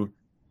 which Yeah. you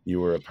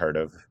were a part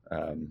of,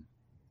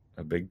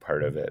 a big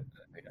part of it.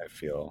 I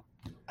feel.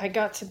 I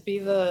got to be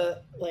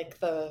the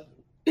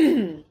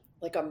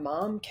like a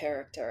mom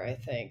character, I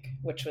think,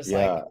 which was Yeah.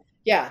 like,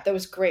 yeah, that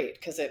was great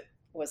because it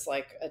was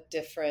like a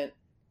different,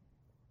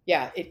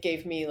 yeah, it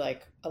gave me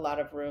like a lot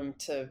of room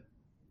to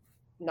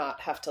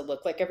not have to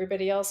look like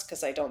everybody else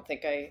because I don't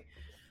think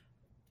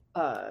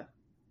uh,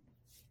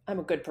 I'm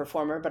a good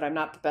performer, but I'm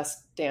not the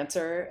best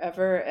dancer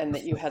ever. And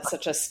that you had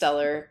such a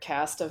stellar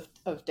cast of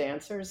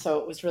dancers. So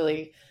it was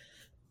really,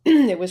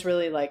 it was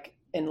really like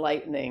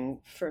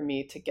enlightening for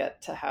me to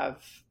get to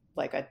have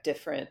like a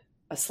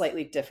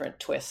slightly different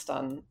twist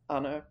on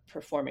a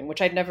performing,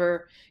 which I'd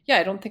never, yeah,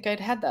 I don't think I'd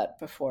had that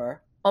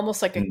before.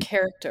 Almost like a Mm,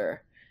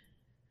 character,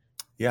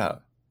 yeah.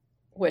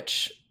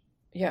 which,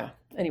 yeah,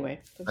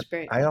 anyway, that was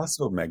great. I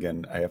also,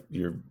 Megan,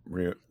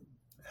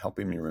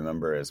 helping me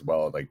remember as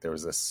well. Like there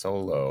was a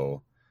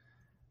solo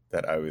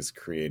that I was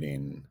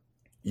creating.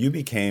 You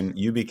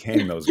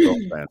became those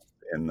girlfriends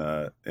in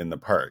the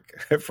park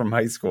from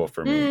high school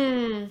for me.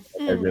 Mm,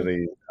 I mm.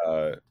 really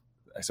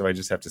so I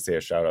just have to say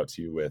a shout out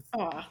to you with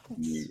Aw,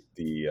 that's,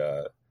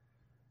 the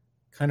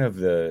kind of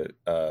the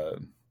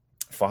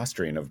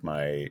fostering of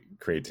my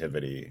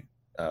creativity,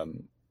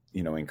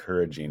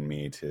 encouraging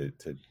me to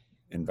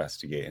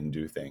investigate and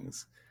do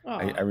things.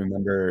 I aw.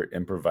 remember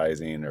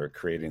improvising or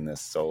creating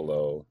this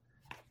solo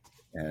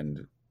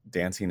and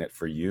dancing it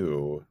for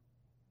you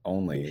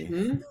only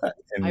Hmm.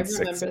 I in sixth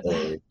remember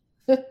grade.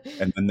 that.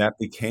 And then that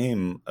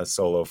became a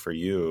solo for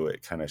you.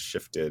 It kind of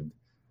shifted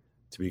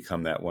to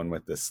become that one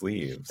with the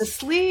The sleeves.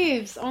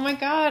 sleeves. Oh my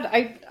God.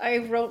 I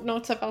wrote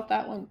notes about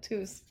that one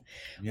too.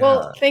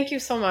 Well, Yeah. thank you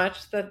so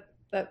much.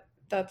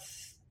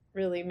 That's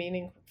really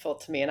meaningful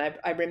to me. And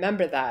I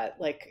remember that.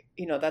 Like,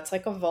 that's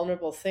like a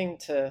vulnerable thing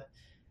to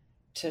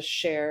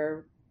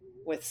share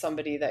with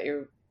somebody that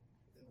you're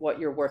what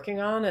you're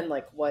working on and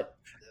like what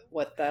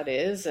that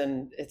is.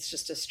 And it's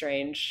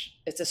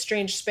a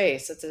strange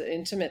space. It's an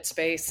intimate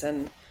space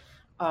and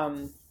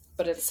um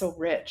but it's so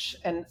rich.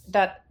 And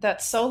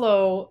that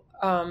solo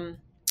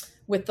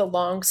with the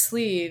long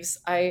sleeves,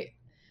 I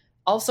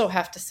also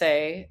have to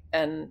say,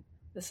 and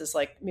this is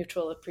like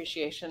mutual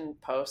appreciation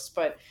post,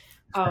 but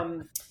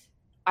um,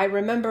 I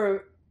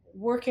remember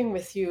working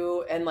with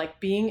you and like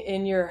being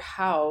in your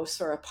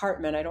house or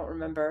apartment, I don't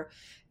remember,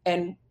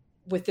 and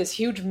with this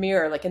huge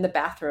mirror, like in the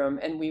bathroom,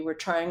 and we were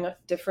trying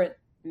different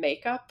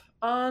makeup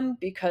on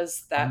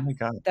because Oh that my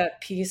God.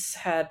 that piece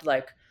had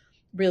like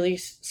really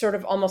sort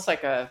of almost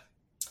like a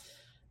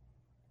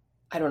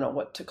I don't know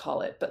what to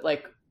call it, but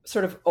like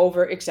sort of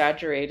over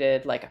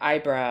exaggerated like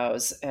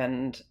eyebrows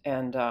and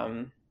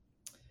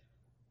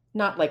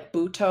not like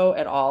Buto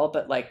at all,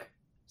 but like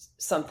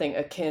something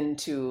akin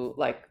to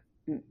like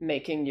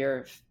making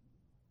your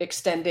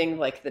extending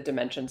like the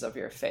dimensions of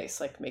your face,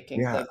 like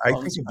making Yeah, the I bones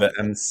think of the rounded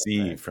MC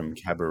different. from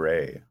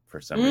Cabaret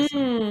for some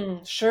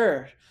reason.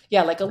 Sure.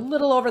 Yeah, like a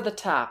little over the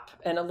top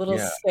and a little Yeah.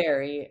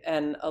 scary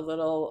and uh,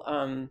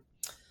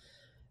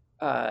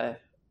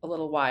 a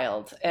little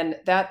wild. And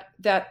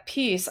that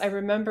piece, I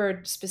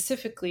remembered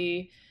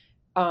specifically.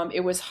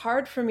 It was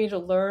hard for me to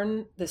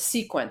learn the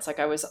sequence. Like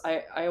I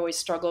always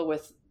struggle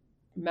with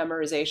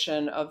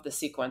memorization of the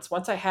sequence.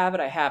 Once I have it,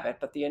 I have it.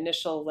 But the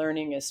initial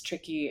learning is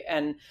tricky.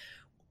 And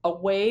a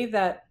way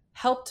that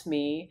helped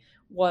me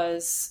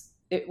was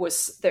there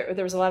was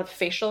a lot of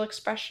facial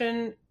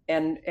expression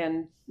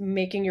and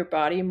making your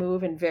body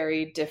move in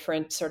very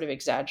different sort of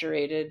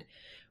exaggerated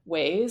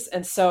ways.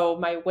 And so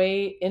my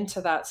way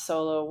into that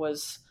solo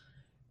was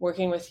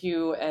working with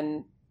you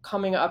and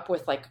coming up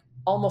with like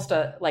almost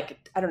a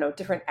like I don't know,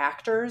 different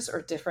actors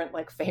or different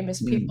like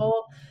famous Mm.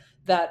 people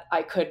that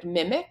I could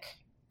mimic.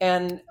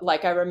 And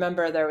like I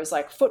remember there was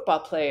like football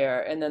player,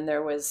 and then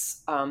there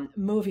was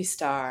movie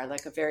star,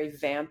 like a very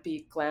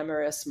vampy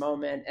glamorous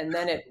moment, and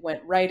then it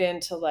went right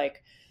into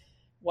like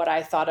what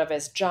I thought of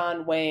as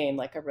John Wayne,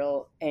 like a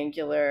real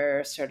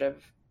angular sort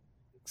of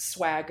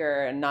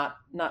swagger and not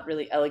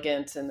really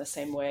elegant in the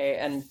same way.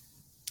 And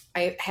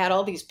I had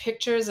all these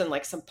pictures and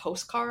like some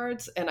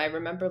postcards, and I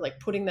remember like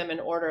putting them in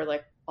order,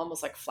 like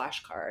almost like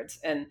flashcards,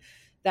 and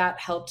that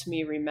helped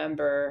me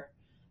remember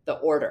the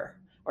order,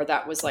 or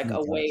that was Oh like my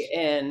a way gosh.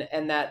 in,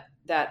 and that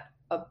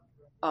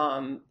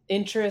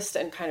interest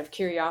and kind of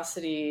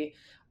curiosity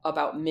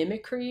about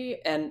mimicry,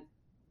 and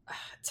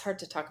it's hard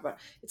to talk about.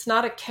 It's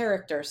not a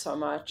character so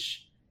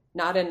much,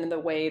 not in the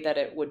way that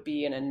it would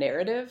be in a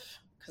narrative,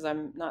 because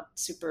I'm not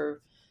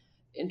super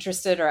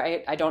interested, or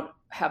I don't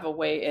have a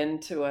way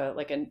into a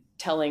like a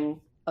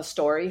telling a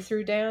story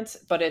through dance,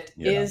 but it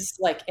Yeah. is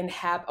like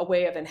a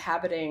way of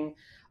inhabiting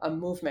a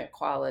movement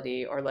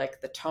quality or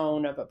like the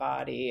tone of a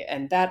body.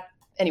 And that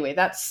anyway,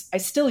 that's I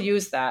still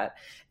use that.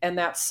 And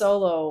that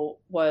solo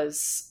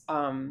was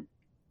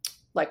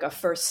like a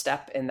first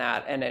step in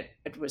that, and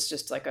it was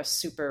just like a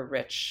super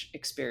rich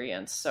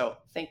experience. So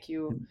thank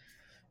you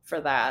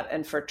for that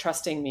and for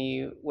trusting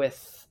me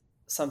with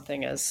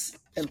something as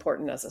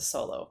important as a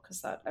solo,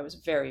 because that I was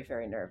very,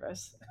 very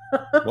nervous.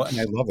 Well, and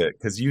I love it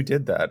because you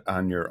did that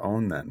on your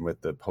own then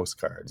with the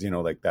postcards.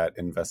 Like that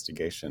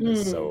investigation is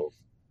Mm. so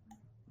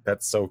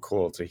that's so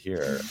cool to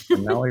hear.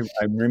 And now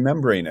I'm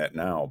remembering it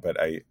now, but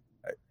I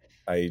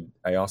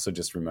also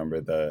just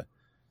remember that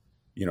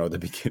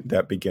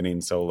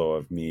beginning solo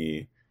of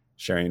me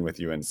sharing with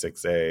you in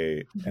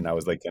 6A, and I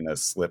was like in a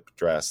slip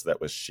dress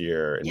that was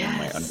sheer and in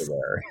my Yes.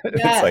 underwear.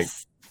 It's like,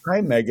 Yes.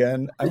 hi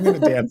Megan, I'm gonna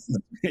dance.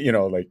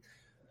 Like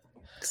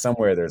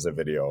somewhere there's a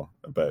video,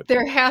 but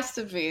There has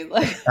to be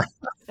like,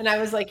 and I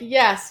was like,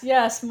 yes,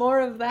 yes, more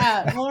of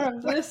that, more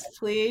of this,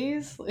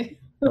 please. Like,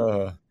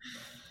 uh,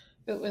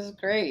 it was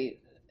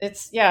great.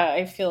 Yeah,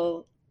 I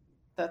feel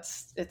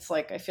it's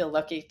like I feel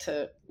lucky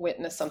to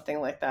witness something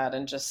like that,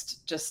 and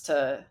just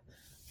to,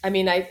 I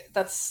mean,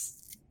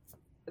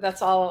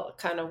 that's all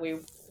kind of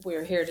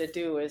we're here to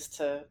do, is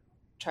to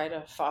try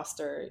to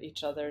foster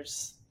each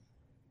other's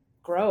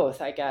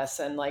growth, I guess.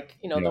 And like,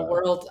 the yeah,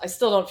 world, I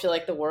still don't feel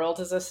like the world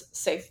is a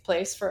safe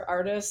place for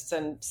artists.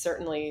 And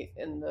certainly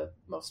in the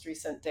most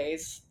recent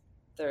days,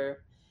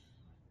 there,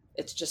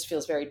 it just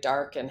feels very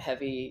dark and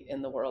heavy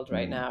in the world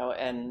right mm, now.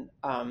 And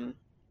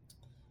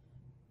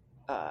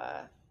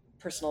uh,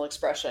 personal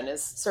expression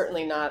is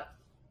certainly not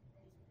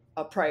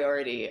a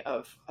priority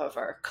of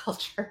our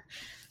culture.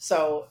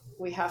 So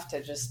we have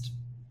to just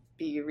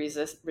be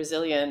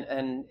resilient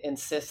and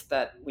insist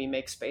that we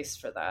make space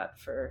for that,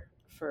 for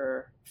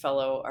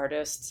fellow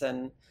artists,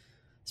 and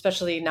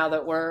especially now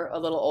that we're a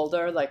little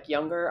older, like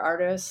younger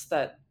artists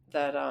that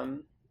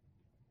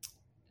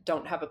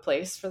don't have a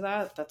place for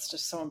that. That's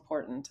just so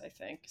important, I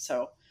think.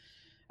 So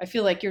I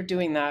feel like you're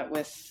doing that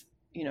with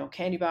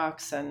Candy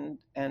Box and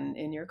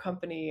in your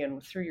company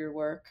and through your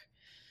work.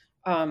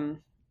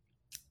 Um,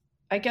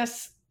 I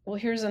guess. Well,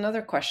 here's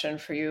another question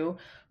for you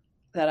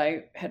that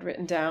I had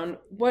written down.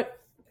 What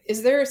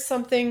is there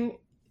something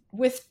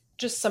with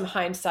just some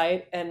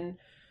hindsight and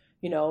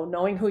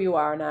knowing who you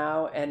are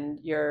now and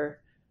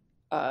your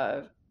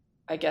uh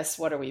I guess,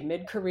 what are we,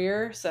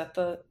 mid-career? Is that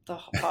the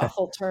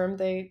awful term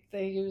they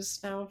use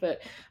now?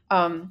 But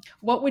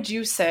what would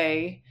you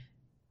say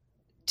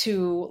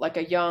to like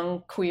a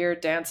young queer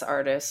dance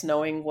artist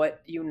knowing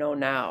what you know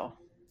now?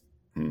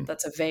 mm,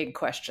 That's a vague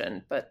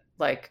question, but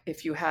like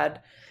if you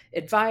had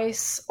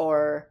advice,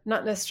 or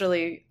not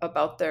necessarily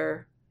about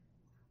their,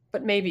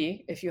 but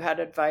maybe if you had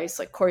advice,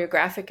 like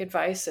choreographic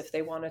advice, if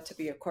they wanted to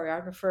be a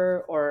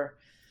choreographer, or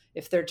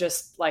if they're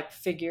just like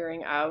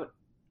figuring out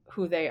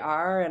who they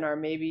are and are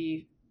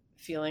maybe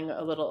feeling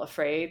a little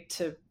afraid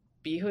to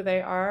be who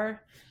they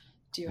are.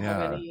 Do you have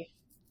yeah. any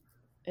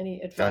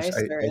Gosh, advice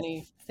or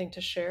anything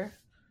to share?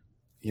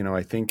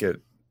 I think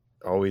it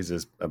always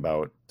is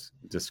about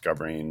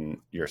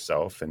discovering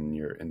yourself and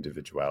your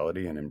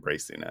individuality and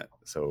embracing it.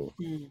 So,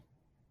 Mm.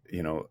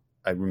 you know,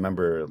 I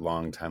remember a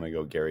long time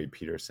ago, Gary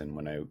Peterson,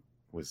 when I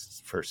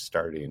was first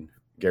starting,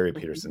 Gary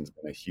Mhm. Peterson's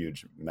been a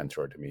huge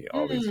mentor to me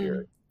all these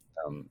years.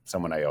 Mm.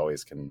 Someone I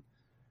always can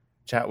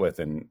chat with.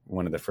 And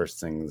one of the first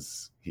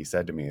things he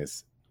said to me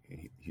is,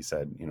 he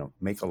said,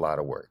 make a lot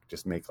of work,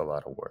 just make a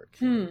lot of work,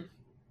 Hmm.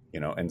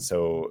 and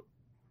so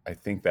I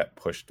think that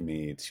pushed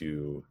me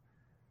to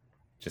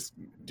just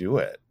do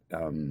it.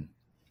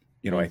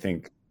 I Mm.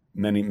 think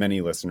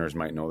many listeners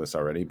might know this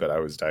already, but I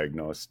was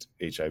diagnosed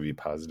HIV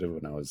positive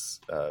when I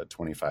was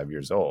 25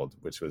 years old,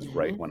 which was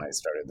right Mhm. when I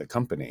started the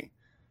company.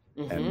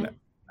 And Mhm.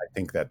 I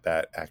think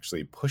that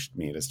actually pushed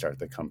me to start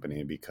the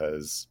company,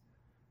 because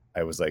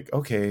I was like,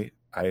 okay,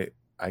 I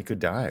could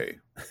die.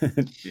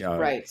 Yeah,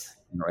 Right.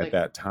 at Like,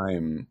 that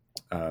time,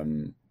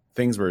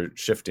 things were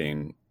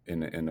shifting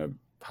in a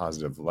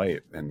positive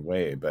light and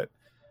way, but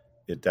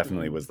it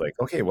definitely mhm. was like,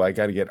 okay, well, I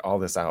got to get all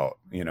this out,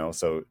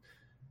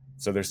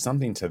 so there's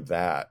something to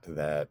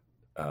that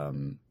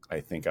I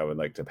think I would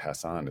like to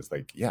pass on, is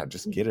like, yeah,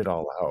 just get it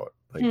all out.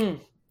 Like, Hmm.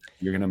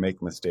 you're gonna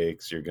make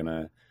mistakes, you're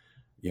gonna,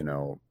 you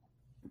know,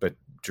 but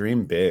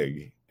dream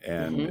big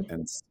and Mhm.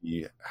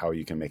 see how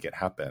you can make it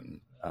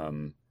happen.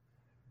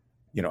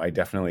 I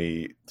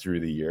definitely through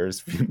the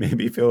years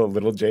maybe feel a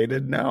little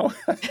jaded now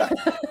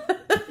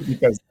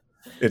because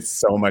it's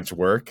so much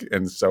work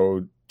and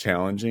so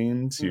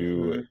challenging to,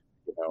 Mhm.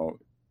 you know,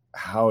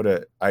 how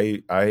to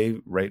I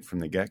right from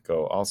the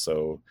get-go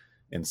also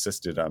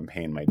insisted on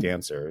paying my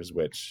dancers,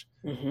 which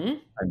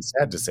Mhm. I'm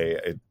sad to say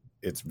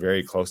it's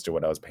very close to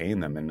what I was paying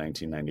them in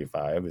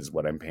 1995 is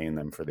what I'm paying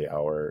them for the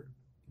hour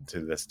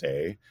to this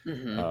day.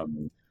 Mhm.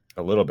 Um,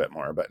 a little bit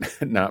more, but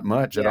not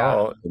much at Yeah,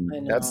 all. And I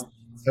that's know.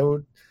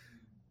 so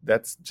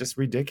that's just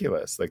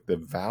ridiculous. Like the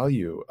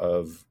value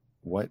of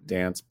what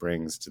dance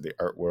brings to the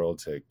art world,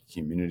 to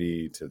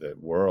community, to the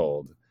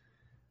world,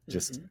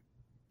 just Mhm.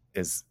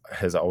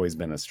 has always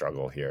been a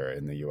struggle here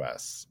in the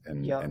US,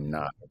 Yep. and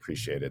not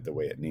appreciated the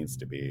way it needs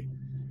to be.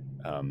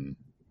 Um,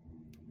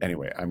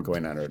 anyway, I'm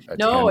going on a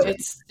No, tangent.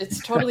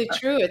 it's totally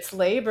true. It's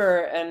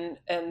labor and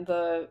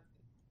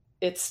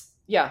it's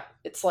yeah,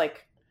 it's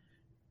like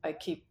I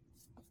keep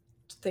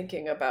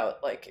thinking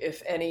about like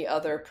if any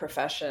other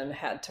profession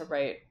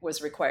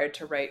was required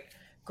to write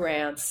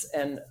grants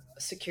and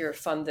secure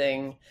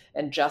funding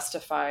and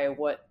justify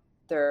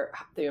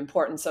the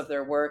importance of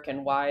their work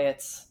and why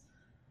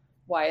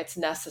it's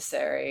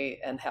necessary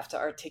and have to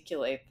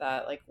articulate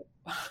that, like,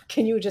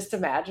 can you just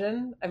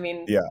imagine? I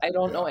mean, Yeah, I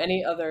don't know yeah.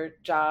 any other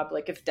job,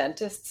 like if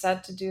dentists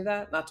had to do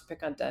that, not to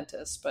pick on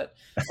dentists, but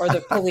or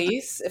the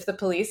police, if the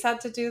police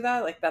had to do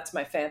that, like that's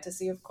my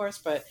fantasy, of course,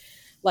 but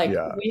like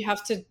Yeah, we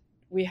have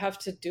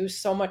to do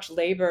so much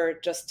labor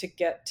just to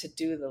get to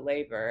do the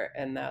labor,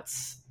 and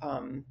that's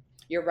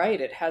you're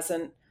right, it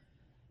hasn't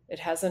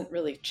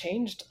really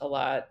changed a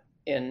lot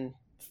in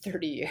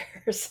 30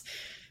 years,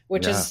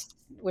 which yeah, is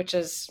which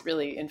is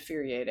really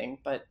infuriating.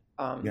 But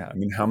yeah. I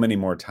mean, how many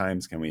more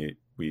times can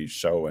we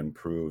show and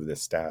prove the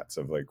stats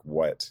of like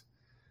what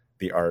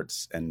the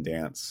arts and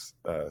dance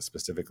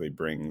specifically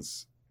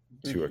brings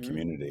to a mhm,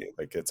 community?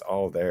 Like it's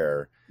all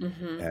there,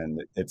 mhm,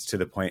 and it's to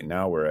the point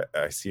now where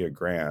I see a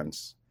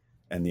grant,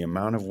 and the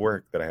amount of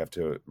work that I have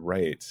to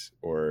write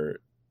or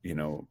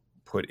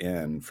put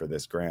in for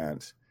this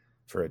grant,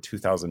 for a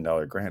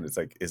 $2,000 grant, it's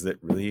like, is it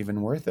really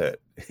even worth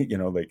it?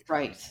 Like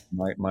right,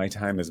 my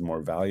time is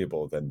more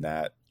valuable than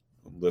that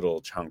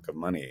little chunk of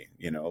money,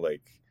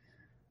 like,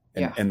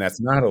 and yeah, that's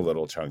not a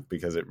little chunk,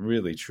 because it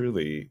really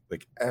truly,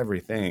 like,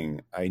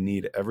 everything I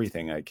need,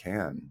 everything I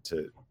can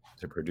to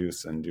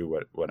produce and do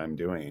what I'm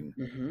doing.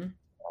 mhm,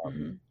 um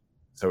mhm,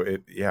 so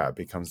it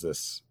becomes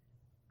this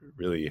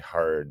really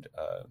hard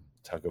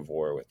tug of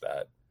war with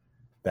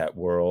that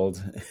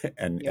world,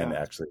 and yeah,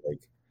 actually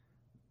like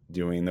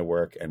doing the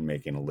work and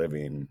making a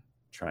living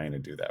trying to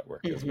do that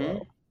work as mhm,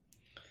 well.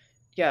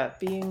 yeah.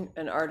 Being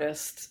an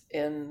artist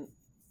in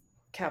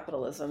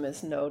capitalism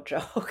is no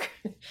joke.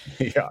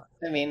 Yeah,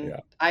 I mean,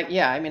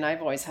 yeah,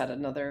 I've always had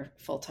another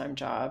full-time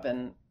job,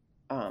 and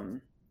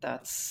um,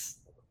 that's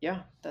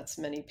that's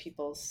many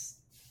people's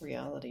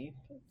reality.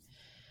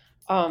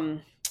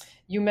 Um,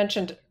 you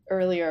mentioned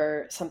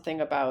earlier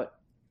something about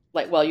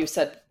like, well, you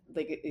said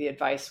like the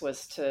advice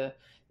was to,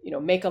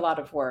 make a lot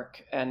of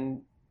work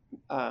and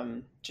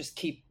just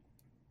keep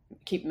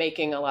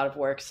making a lot of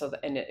work so that,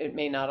 and it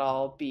may not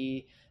all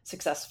be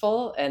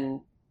successful.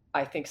 And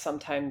I think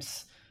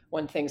sometimes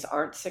when things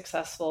aren't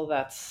successful,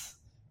 that's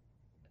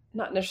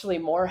not necessarily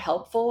more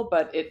helpful,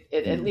 but it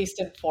at mm. least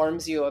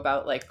informs you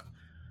about like,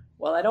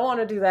 well, I don't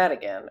want to do that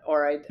again,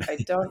 or I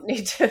don't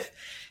need to.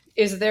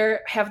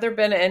 Have there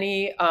been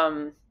any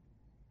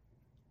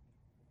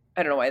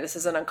I don't know why this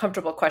is an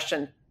uncomfortable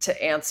question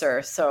to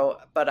answer. So,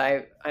 but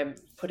I'm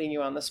putting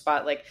you on the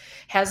spot. Like,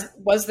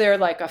 was there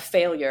like a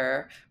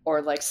failure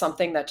or like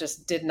something that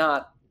just did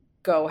not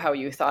go how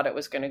you thought it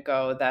was going to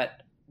go,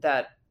 that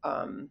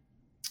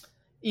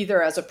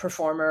either as a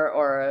performer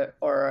or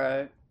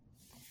a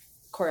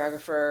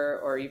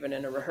choreographer or even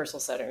in a rehearsal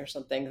setting or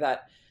something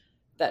that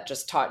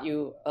just taught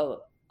you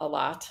a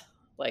lot?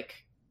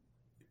 Like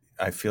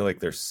I feel like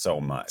there's so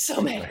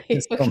so much, like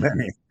many. so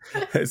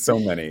many, so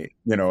many.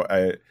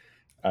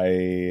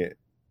 I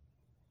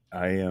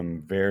I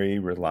am very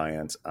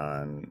reliant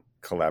on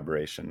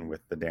collaboration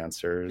with the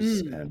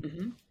dancers,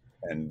 Mm-hmm.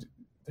 and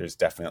there's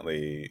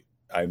definitely,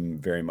 I'm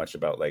very much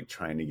about like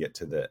trying to get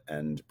to the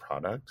end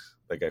product.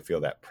 Like I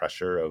feel that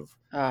pressure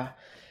Ah,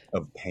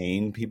 of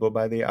paying people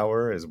by the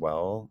hour as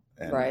well,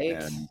 right.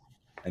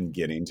 and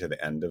getting to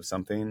the end of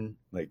something,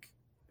 like,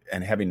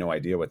 and having no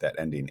idea what that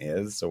ending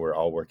is, so we're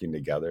all working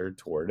together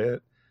toward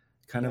it,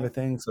 kind of a Yep.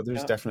 thing. So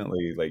there's Yep.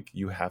 definitely like,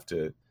 you have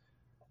to,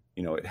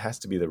 it has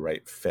to be the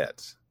right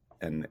fit.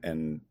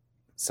 And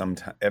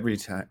sometimes, every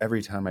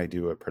time I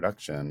do a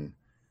production,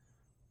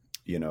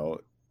 you know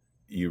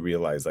you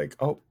realize like,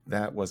 oh,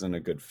 that wasn't a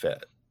good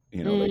fit,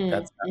 like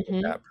that's not what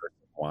Mm-hmm. that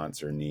person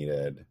wants or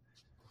needed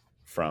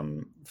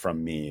from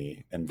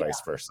me, and Yeah.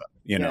 vice versa,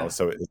 Yeah.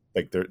 so it's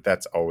like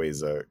that's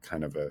always a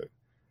kind of a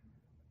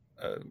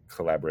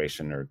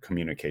collaboration or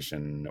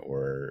communication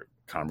or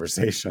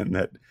conversation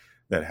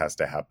that has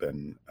to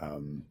happen.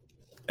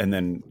 And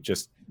then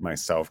just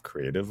myself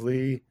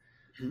creatively,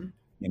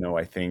 Mm-hmm.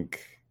 I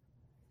think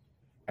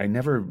I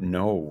never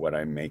know what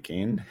I'm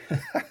making.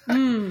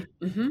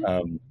 Mm-hmm.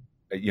 um,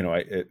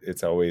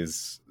 it's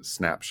always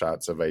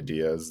snapshots of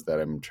ideas that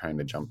I'm trying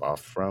to jump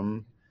off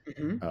from,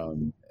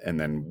 Mm-hmm. and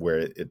then where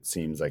it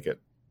seems like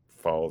it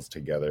falls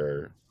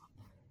together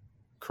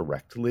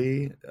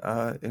correctly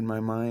in my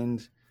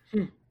mind,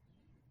 Hmm.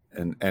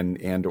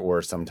 and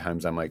or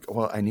sometimes I'm like,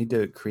 well, I need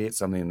to create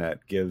something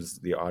that gives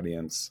the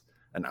audience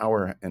an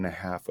hour and a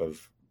half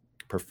of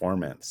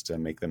performance to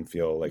make them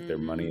feel like their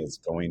money Mm-hmm. is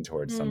going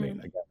towards something,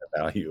 again, the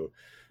value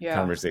Yeah.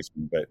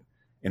 conversation. But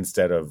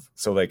instead of,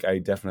 so like, I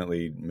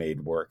definitely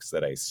made works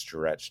that I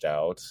stretched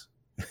out,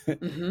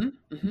 Mm-hmm.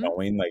 Mm-hmm.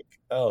 knowing like,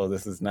 oh,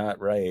 this is not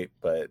right,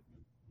 but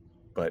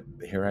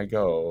here I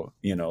go,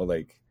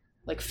 like,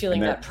 Like and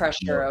feeling then, that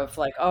pressure of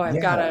like, oh,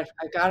 yeah,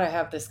 I gotta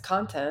have this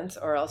content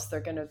or else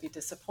they're gonna be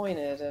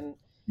disappointed. And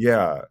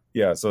yeah.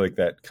 So like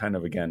that kind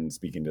of, again,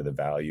 speaking to the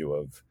value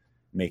of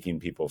making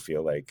people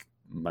feel like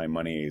my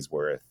money's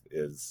worth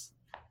is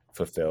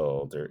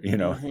fulfilled, or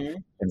mm-hmm.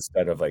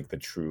 instead of like the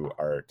true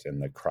art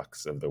and the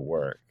crux of the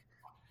work.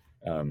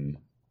 um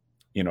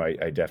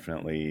I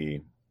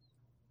definitely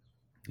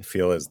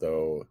feel as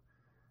though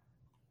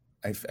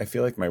I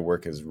feel like my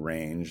work has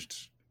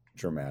ranged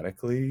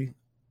dramatically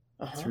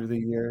Uh-huh. through the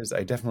years.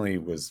 I definitely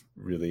was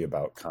really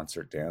about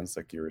concert dance,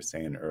 like you were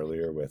saying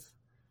earlier, with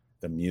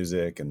the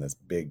music and this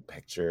big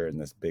picture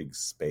and this big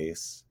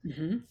space.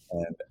 Mm-hmm.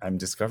 And I'm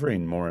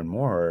discovering more and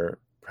more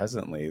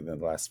presently, in the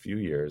last few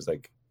years,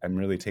 like I'm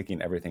really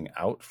taking everything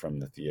out from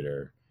the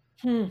theater,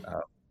 Hmm.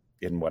 uh,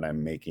 in what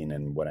I'm making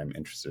and what I'm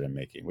interested in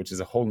making, which is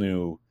a whole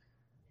new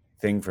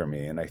thing for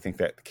me. And I think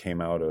that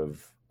came out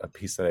of a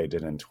piece that I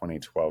did in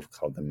 2012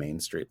 called the Main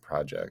Street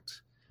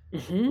Project,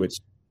 Mm-hmm. which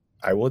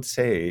I would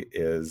say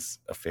is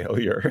a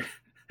failure.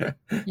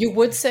 You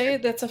would say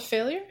that's a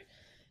failure?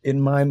 In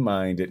my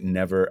mind,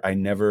 I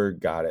never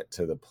got it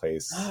to the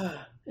place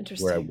Ah,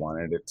 where I interesting.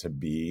 wanted it to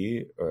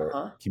be, or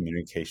Uh-huh.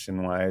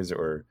 communication wise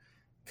or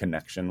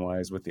connection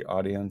wise with the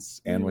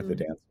audience and with the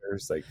Hmm.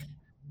 dancers. Like,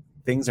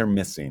 things are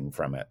missing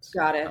from it.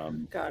 Got it.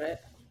 Um, Got it.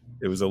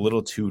 it was a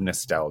little too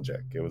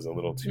nostalgic. It was a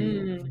little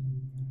too Mm.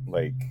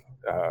 like,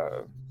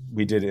 uh,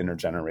 we did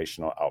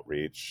intergenerational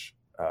outreach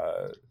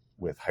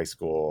with high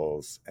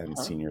schools and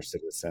Uh-huh. senior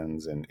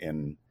citizens, and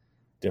in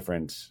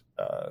different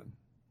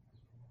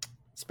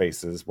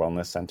spaces,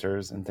 wellness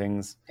centers and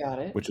things, Got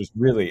it. which was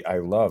really, I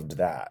loved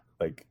that.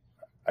 Like,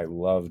 I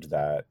loved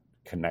that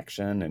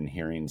connection and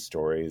hearing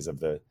stories of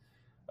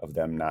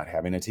them not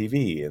having a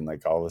TV, and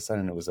like all of a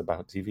sudden it was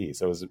about TV.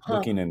 So it was Huh.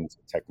 looking into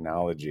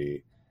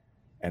technology,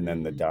 and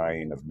then the Mm.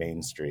 dying of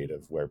Main Street,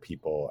 of where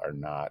people are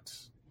not,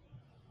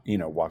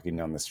 walking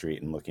down the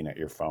street and looking at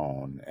your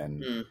phone,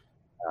 and Mm.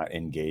 not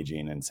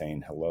engaging and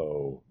saying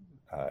hello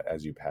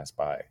as you pass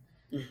by.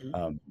 Mm-hmm.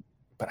 Um,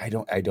 but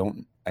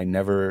I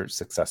never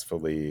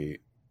successfully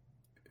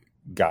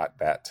got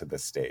that to the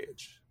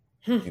stage.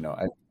 Hmm.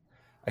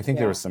 I think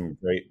there Yeah. was some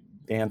great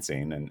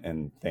dancing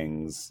and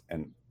things,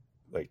 and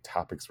like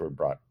topics were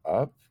brought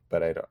up,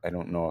 but I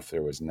don't know if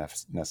there was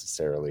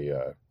necessarily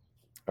a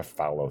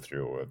follow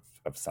through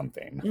of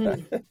something,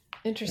 Mm.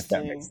 if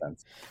that makes Interesting.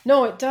 sense.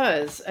 No, it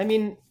does. I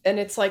mean, and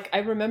it's like I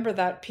remember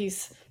that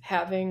piece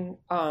having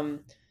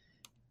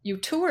you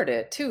toured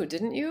it too,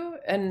 didn't you?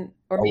 And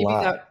or A maybe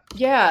lot. that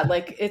yeah,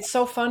 like it's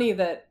so funny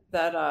that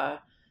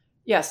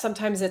yeah,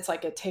 sometimes it's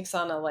like it takes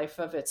on a life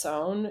of its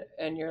own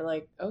and you're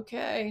like,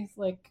 okay,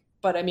 like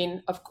but I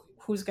mean,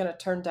 who's going to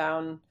turn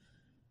down,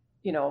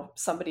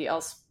 somebody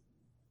else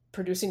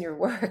producing your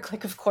work?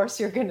 Like of course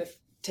you're going to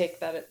take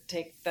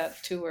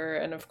that tour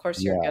and of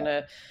course you're going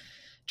Yeah. to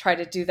try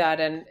to do that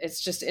and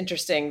it's just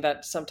interesting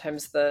that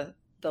sometimes the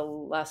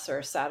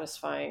lesser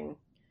satisfying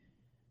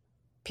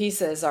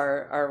pieces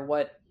are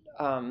what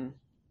um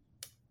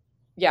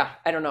yeah,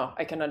 I don't know.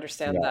 I can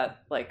understand Yeah.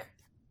 that like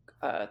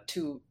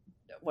to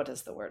what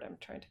is the word I'm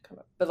trying to come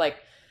up. But like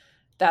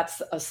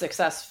that's a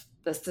success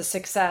the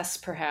success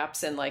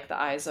perhaps in like the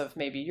eyes of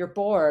maybe your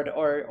board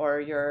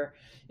or your,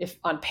 if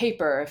on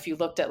paper, if you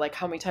looked at like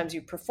how many times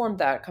you performed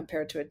that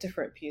compared to a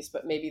different piece,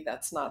 but maybe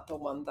that's not the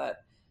one that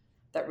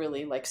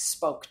really like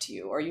spoke to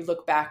you, or you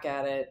look back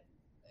at it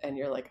and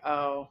you're like,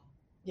 oh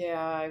yeah,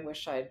 I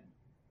wish I'd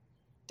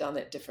done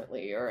it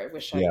differently, or I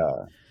wish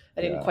Yeah.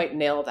 I didn't Yeah. quite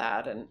nail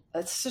that. And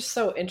it's just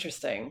so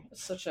interesting.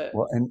 It's such a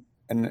Well,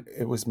 and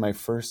it was my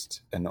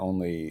first and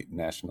only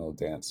national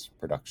dance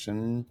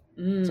production.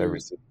 So I mm.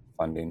 received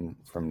funding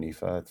from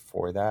NIFA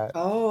for that,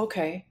 Oh,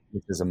 okay.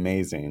 which is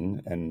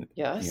amazing. And,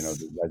 Yes.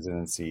 the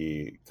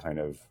residency kind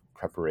of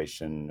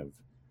preparation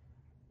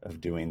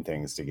of doing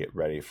things to get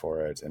ready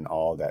for it and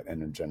all that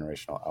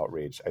intergenerational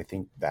outreach, I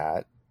think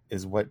that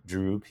is what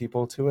drew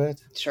people to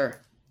it,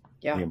 Sure.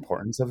 the Yeah.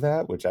 importance of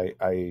that, which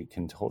I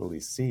can totally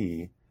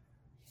see.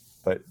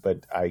 But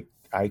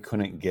I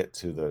couldn't get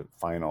to the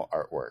final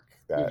artwork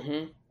that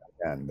Hmm.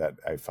 and that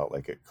I felt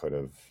like it could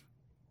have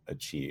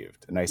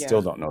achieved. And I still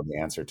Yeah. don't know the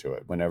answer to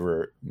it.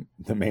 Whenever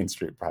the Main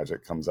Street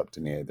Project comes up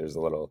to me, there's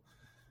a little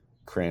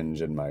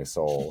cringe in my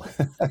soul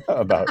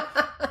about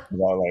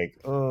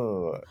like,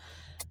 oh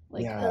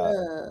Like, yeah,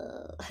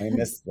 I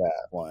missed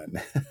that one.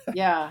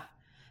 yeah.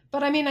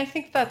 But I mean, I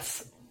think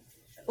that's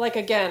like,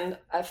 again,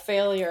 a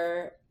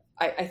failure.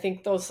 I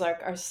think those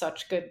are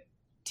such good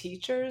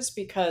teachers,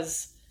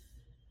 because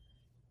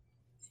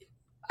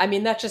I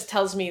mean, that just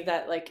tells me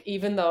that like,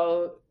 even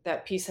though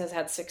that piece has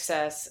had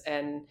success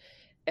and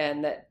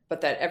that,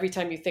 but that every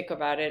time you think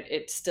about it,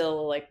 it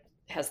still like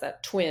has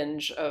that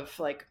twinge of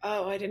like,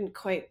 oh, I didn't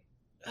quite,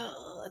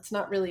 oh, that's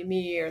not really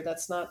me, or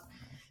that's not,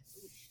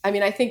 I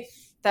mean, I think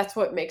that's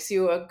what makes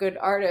you a good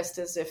artist,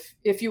 is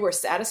if you were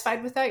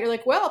satisfied with that, you're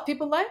like, well,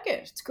 people like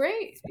it. It's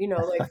great.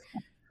 Like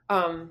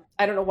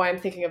I don't know why I'm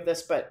thinking of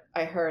this, but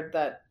I heard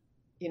that,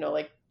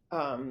 like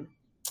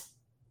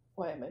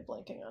why am I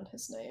blanking on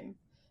his name?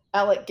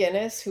 Alec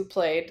Guinness, who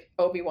played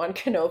Obi-Wan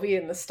Kenobi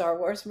in the Star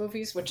Wars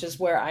movies, which is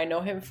where I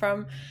know him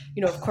from.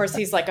 Of course,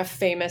 he's like a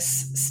famous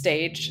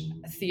stage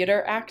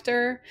theater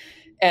actor.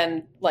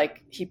 And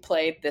like he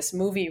played this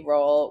movie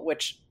role,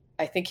 which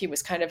I think he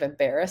was kind of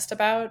embarrassed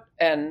about.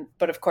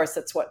 But of course,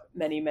 that's what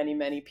many, many,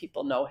 many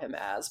people know him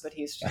as. But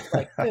he's just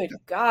like, good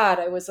God,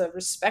 I was a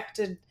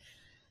respected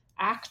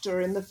actor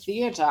in the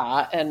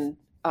theater.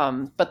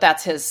 But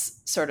that's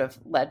his sort of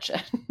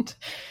legend.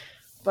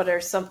 But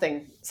there's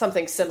something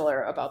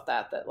similar about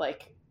that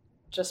like,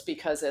 just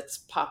because it's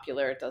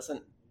popular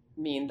doesn't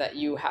mean that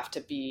you have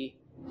to be,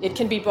 it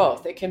can be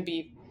both. It can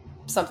be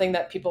something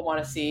that people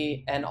want to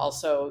see, and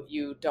also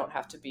you don't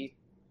have to be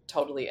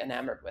totally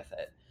enamored with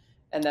it,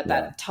 and Yeah.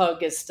 that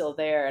tug is still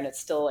there and it's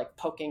still like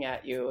poking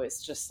at you.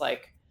 It's just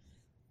like,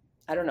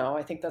 I don't know,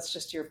 I think that's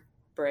just your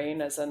brain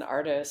as an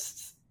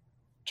artist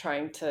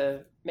trying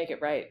to make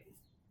it right.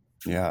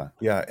 Yeah.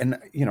 Yeah. And,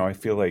 I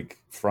feel like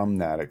from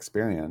that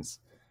experience,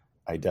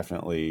 I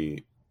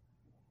definitely,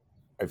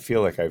 I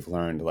feel like I've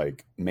learned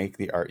like make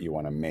the art you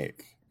want to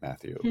make,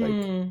 Matthew. Like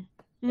Hmm.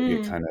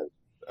 it Mm. kind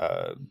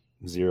of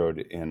zeroed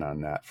in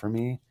on that for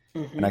me.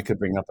 And I Hmm. could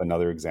bring up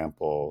another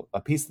example,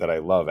 a piece that I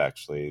love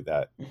actually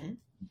that Hmm.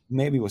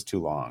 maybe was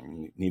too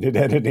long, needed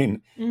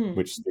editing, Mm.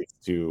 which speaks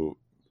to,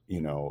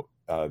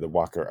 the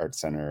Walker Art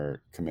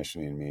Center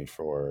commissioning me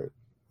for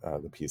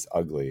the piece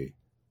Ugly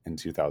in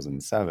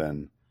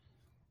 2007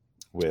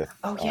 with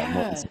Oh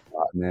Morton yeah.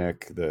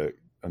 Subotnick, the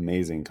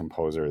amazing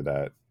composer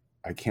that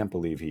I can't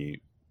believe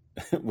he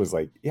was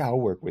like, yeah, I'll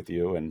work with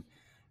you. And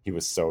he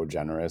was so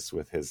generous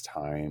with his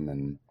time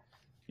and,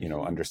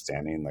 Hmm.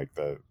 understanding like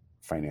the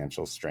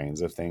financial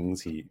strains of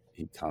things. He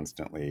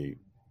constantly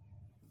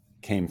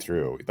came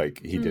through. Like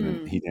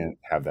Mm. he didn't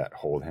have that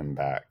hold him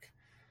back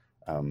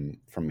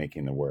from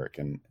making the work.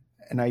 And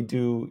I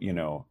do,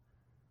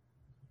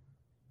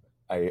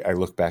 I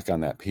look back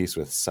on that piece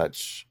with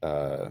such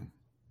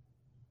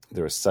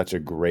there was such a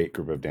great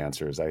group of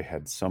dancers. I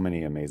had so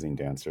many amazing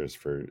dancers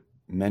for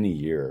many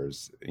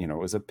years. It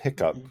was a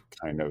pickup Hmm.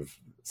 kind of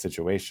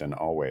situation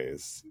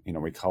always.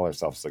 We call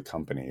ourselves a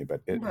company,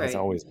 but it has Right.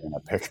 always been a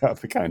pickup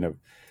kind of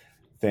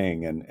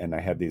thing. And I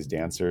had these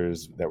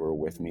dancers that were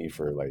with me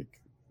for like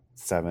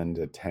 7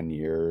 to 10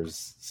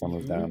 years, some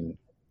of Hmm. them.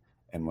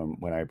 And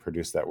when I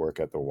produced that work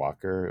at the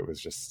Walker, it was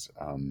just,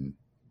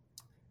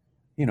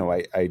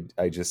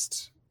 I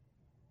just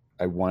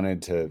I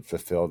wanted to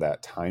fulfill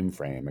that time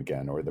frame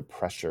again, or the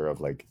pressure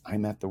of like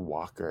I'm at the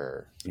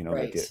Walker, like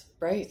Right.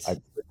 I Right.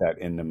 put that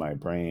into my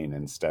brain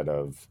instead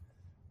of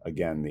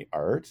again the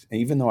art. And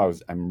even though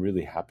I'm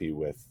really happy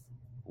with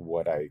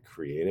what I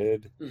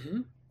created,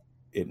 Hmm.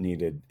 it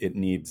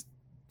needs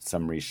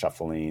some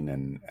reshuffling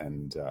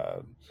and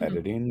Hmm.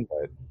 editing,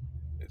 but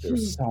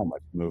there's Hmm. so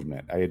much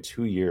movement. I had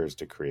 2 years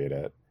to create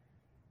it,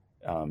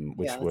 Yeah,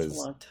 which that's a was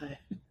long time.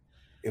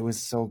 it was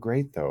so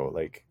great though.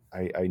 Like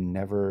I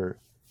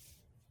never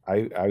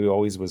I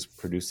always was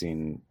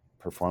producing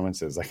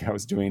performances. Like I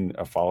was doing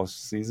a fall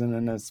season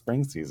and a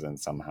spring season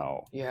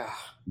somehow, Yeah.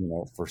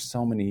 for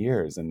so many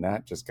years. And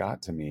that just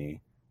got to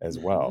me as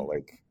Hmm. well.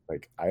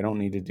 Like I don't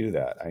need to do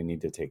that. I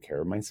need to take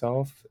care of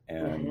myself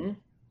and Hmm.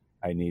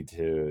 I need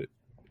to,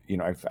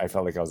 I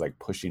felt like I was like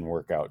pushing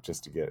work out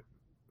just to get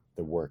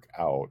the work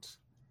out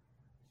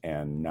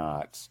and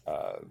not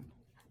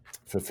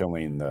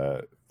fulfilling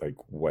the like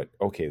what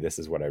okay, this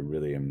is what I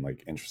really am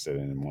like interested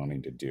in and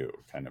wanting to do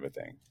kind of a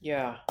thing.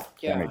 Yeah. If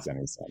that Yeah. makes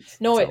any sense.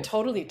 No, it So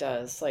totally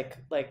does.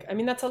 I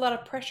mean, that's a lot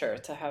of pressure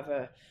to have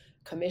a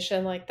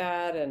commission like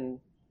that, and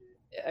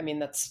I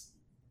mean,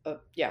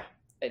 yeah,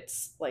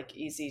 it's like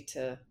easy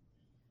to,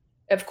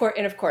 of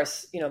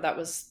course, that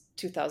was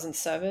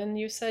 2007.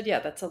 You said, yeah,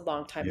 that's a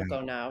long time yeah.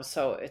 ago now.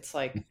 So it's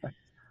like,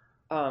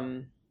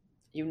 um,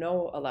 you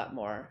know a lot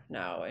more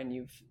now, and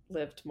you've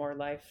lived more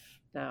life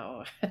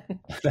now.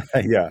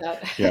 Yeah.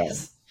 That Yeah.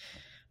 is,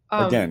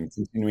 um, Again,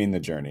 continuing the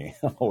journey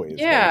always,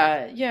 right?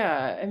 yeah,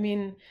 yeah. I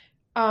mean,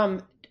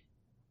 um,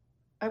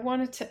 I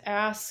wanted to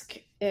ask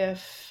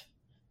if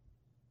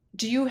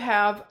do you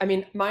have, I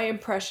mean, my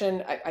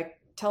impression,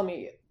 tell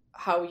me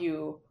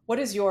what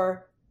is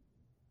your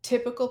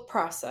typical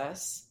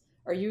process?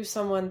 Are you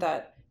someone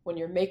that when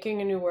you're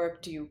making a new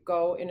work, do you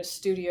go in a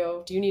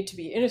studio? Do you need to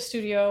be in a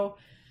studio,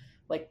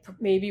 like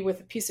maybe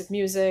with a piece of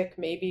music,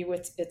 maybe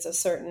with it's a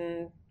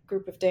certain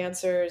group of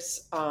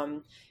dancers?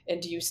 And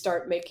do you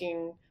start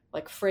making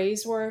like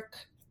phrase work?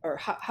 Or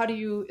how do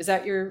you,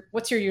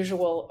 what's your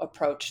usual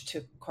approach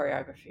to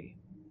choreography?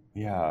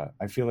 Yeah,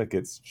 I feel like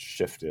it's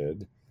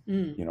shifted.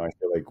 Mm. I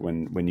feel like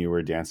when you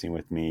were dancing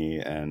with me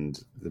and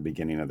the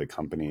beginning of the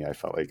company, I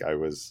felt like I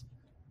was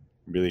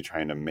really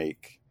trying to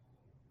make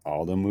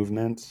all the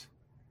movement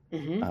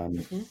Mm-hmm. um,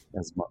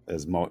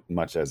 Mm-hmm.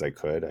 much as I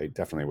could. I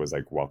definitely was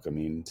like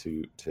welcoming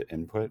to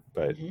input,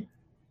 but Mm-hmm.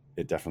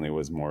 it definitely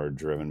was more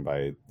driven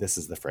by this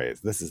is the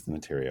phrase, this is the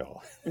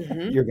material,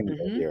 you're going Mm-hmm. to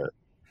go Mm-hmm. here.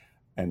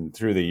 And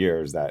through the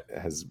years, that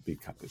has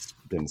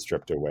been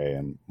stripped away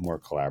and more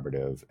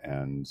collaborative,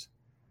 and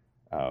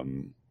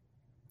um,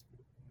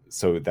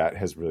 so that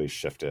has really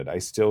shifted. I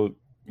still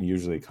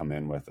usually come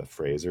in with a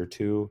phrase or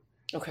two,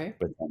 Okay.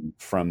 but then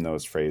from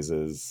those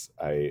phrases,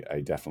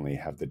 I definitely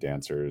have the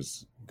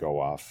dancers go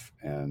off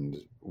and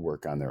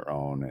work on their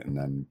own and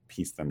then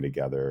piece them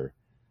together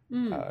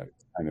Mm. uh,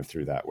 kind of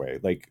through that way.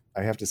 Like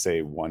I have to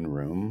say, One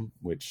Room,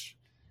 which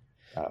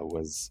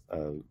was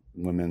a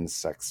women's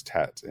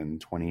sextet in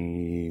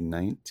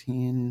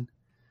 2019,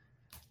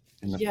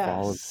 in the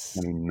fall of Yes.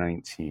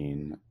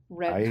 2019.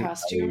 Red I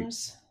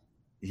costumes.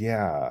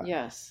 yeah,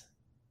 Yes.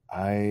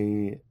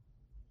 I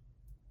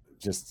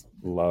just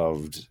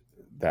loved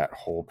that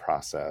whole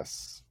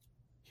process.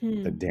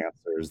 The Hmm.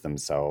 dancers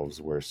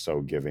themselves were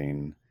so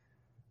giving.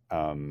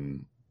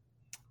 Um,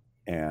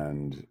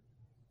 and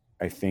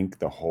I think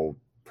the whole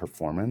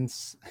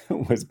performance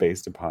was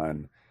based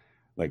upon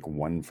like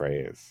one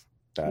phrase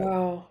that,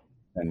 Wow.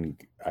 and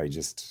I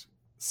just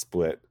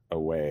split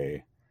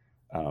away.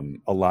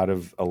 A lot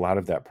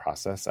of that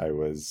process,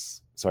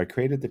 I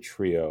created the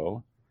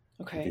trio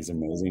with Okay. these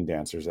amazing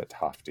dancers at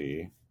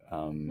Tofty.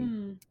 Um,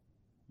 Hmm.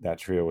 that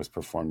trio was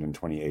performed in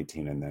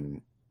 2018, and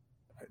then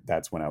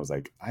that's when I was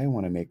like, I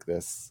want to make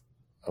this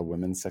a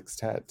women's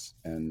sextet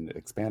and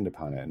expand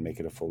upon it and make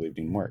it a full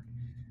evening work.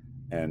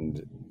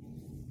 And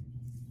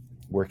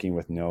working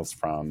with Nils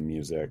Fromm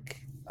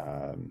music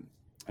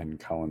and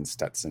Colin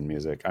Stetson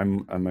music,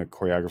 I'm a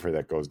choreographer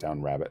that goes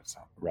down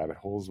rabbit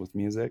holes with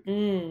music.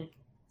 Mm.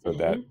 So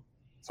that Mm-hmm.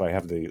 so I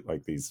have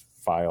these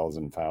files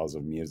and files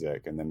of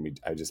music, and then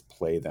I just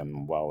play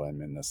them while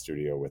I'm in the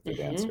studio with the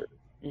Mm-hmm. dancer,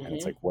 and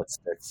it's Mm-hmm. like what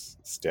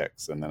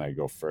sticks, and then I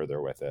go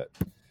further with it.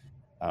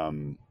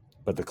 Um,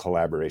 but the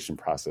collaboration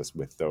process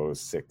with those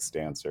six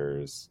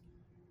dancers,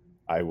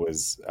 I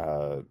was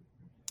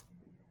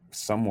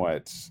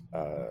somewhat.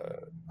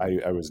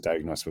 I was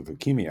diagnosed with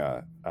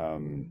leukemia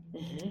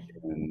Mm-hmm.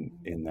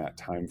 in that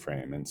time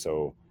frame, and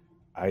so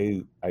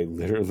I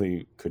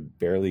literally could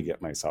barely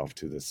get myself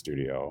to the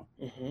studio,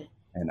 Mm-hmm.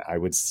 and I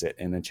would sit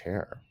in a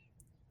chair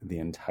the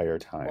entire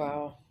time.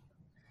 Wow.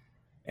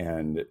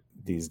 And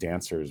these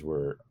dancers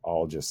were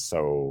all just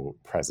so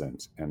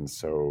present and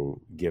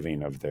so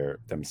giving of their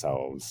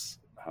themselves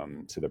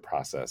to the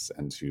process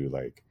and to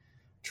like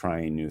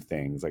trying new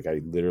things. Like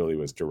I literally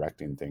was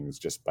directing things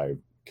just by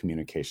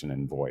communication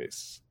and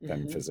voice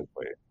than Mm-hmm.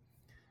 physically,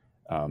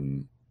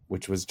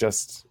 which was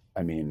just,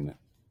 I mean,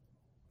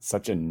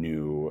 such a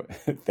new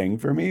thing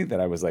for me that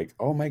I was like,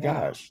 oh my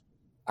Yeah. gosh,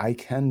 I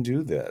can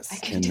do I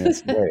this can in do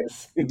this way.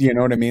 this. Do you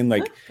know what I mean?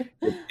 Like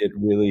it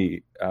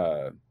really,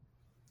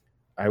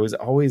 I was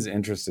always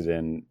interested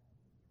in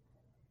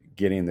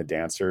getting the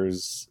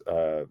dancers,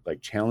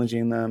 like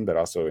challenging them, but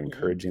also Mm-hmm.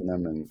 encouraging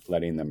them and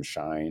letting them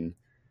shine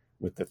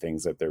with the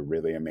things that they're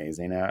really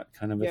amazing at,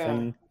 kind of a Yeah.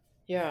 thing.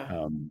 Yeah.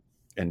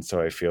 And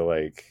so I feel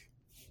like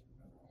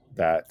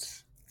that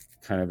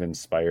kind of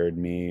inspired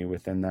me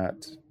within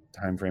that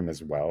time frame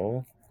as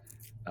well.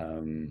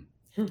 Um,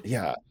 Hmm.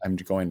 yeah, I'm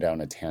going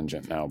down a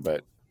tangent now,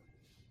 but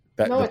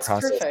that No, the it's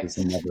process is perfect.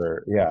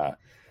 never, yeah,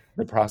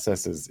 the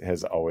process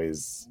has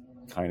always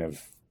kind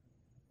of,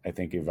 I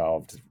think,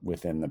 evolved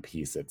within the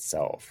piece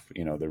itself.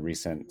 The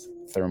recent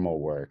thermal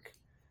work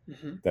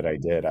Mm-hmm. that I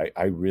did,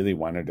 I really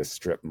wanted to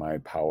strip my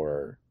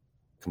power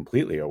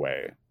completely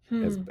away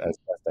Hmm. best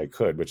I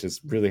could, which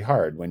is really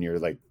hard when you're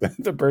like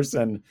the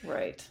person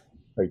Right.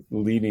 like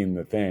leading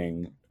the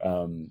thing.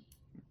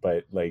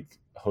 But like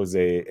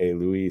Jose A.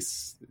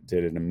 Luis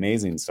did an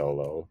amazing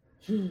solo,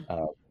 Hmm.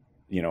 uh,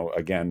 you know,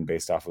 again,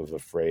 based off of a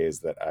phrase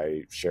that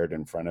I shared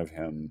in front of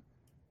him,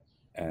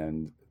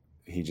 and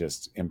he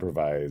just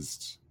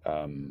improvised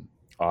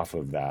off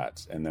of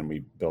that. And then we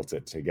built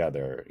it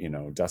together. You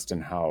know,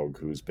 Dustin Haug,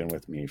 who's been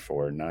with me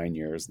for 9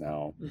 years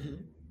now,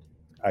 Mhm.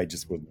 I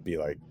just would be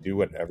like, do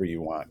whatever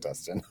you want,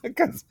 Dustin,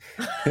 because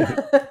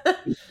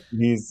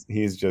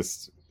he's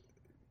just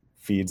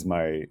feeds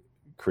my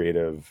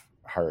creative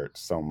heart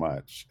so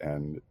much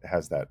and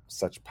has that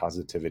such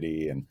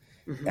positivity and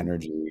Mhm.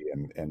 energy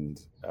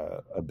and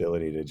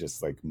ability to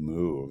just like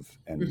move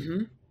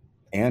Mhm.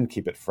 and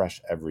keep it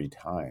fresh every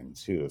time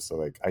too. So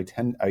like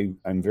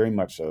I'm very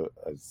much a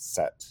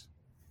set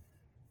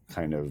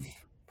kind of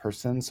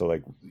person. So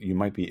like you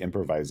might be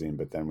improvising,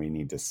 but then we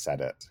need to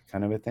set it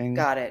kind of a thing.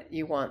 Got it.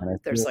 You want, And I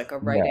there's feel, like a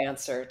right yeah,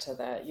 answer to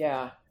that.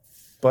 Yeah.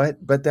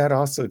 but that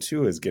also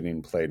too is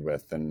getting played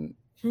with and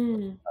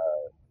Hmm.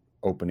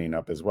 opening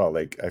up as well.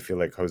 Like I feel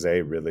like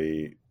Jose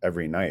really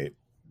every night,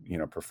 you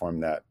know,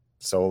 performed that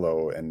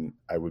solo, and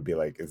I would be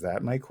like, "Is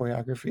that my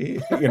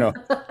choreography?" You know,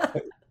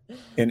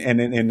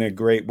 in a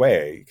great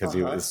way because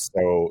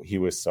Uh-huh. he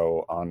was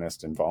so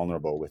honest and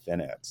vulnerable within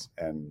it,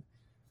 and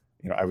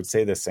you know, I would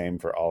say the same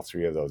for all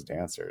three of those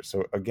dancers.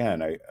 So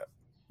again, I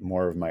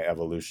more of my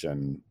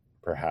evolution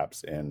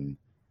perhaps in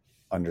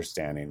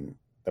understanding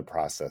the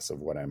process of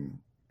what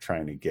I'm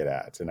trying to get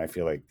at, and I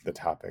feel like the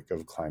topic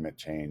of climate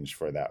change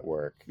for that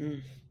work,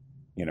 Mm.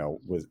 you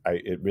know,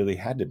 it really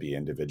had to be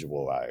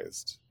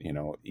individualized, you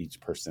know,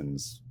 each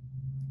person's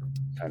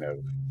kind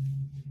of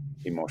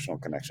emotional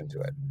connection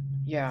to it.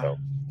 Yeah. So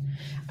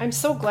I'm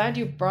so glad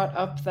you brought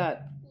up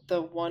that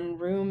the one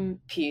room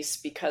piece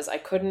because I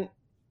couldn't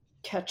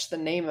catch the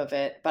name of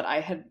it, but I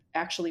had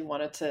actually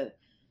wanted to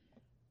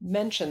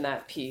mention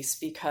that piece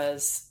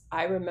because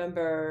I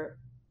remember,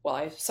 well,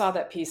 I saw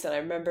that piece and I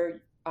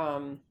remember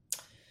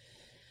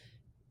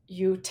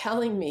you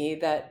telling me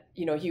that,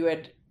 you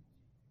had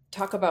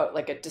talk about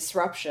like a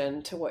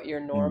disruption to what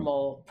your mm,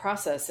 normal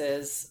process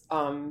is.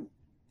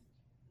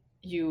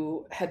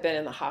 You had been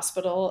in the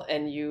hospital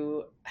and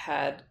you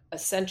had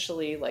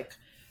essentially like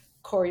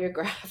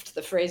choreographed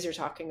the phrase you're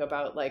talking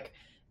about, like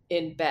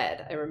in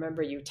bed. I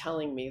remember you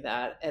telling me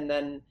that.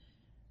 And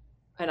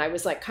I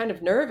was like kind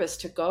of nervous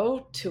to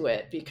go to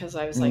it because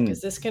I was like, mm.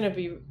 is this going to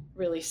be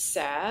really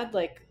sad?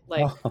 Like,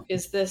 Oh,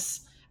 is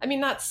this, I mean,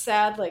 not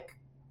sad, like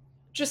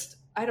just,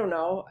 I don't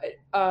know.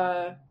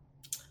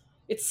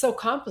 It's so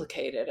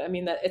complicated. I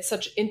mean, that it's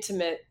such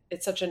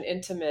an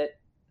intimate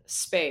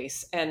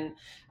space. And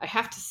I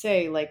have to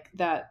say, like,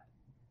 that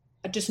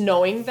just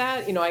knowing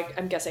that,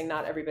 I'm guessing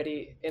not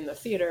everybody in the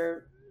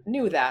theater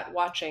knew that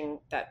watching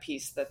that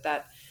piece,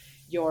 that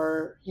you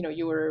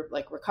were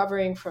like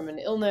recovering from an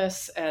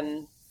illness,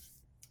 and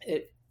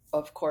it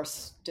of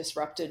course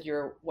disrupted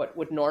your what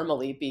would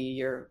normally be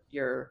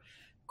your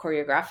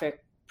choreographic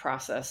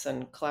process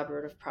and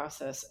collaborative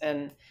process.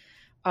 And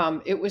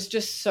it was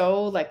just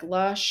so like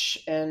lush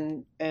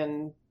and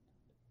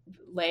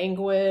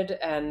languid,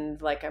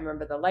 and like I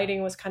remember the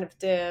lighting was kind of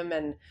dim,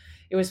 and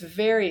it was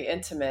very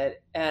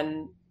intimate,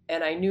 and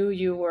I knew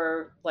you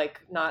were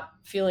like not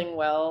feeling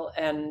well,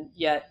 and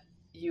yet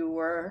you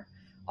were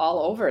all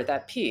over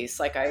that piece.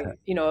 Like it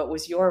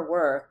was your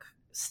work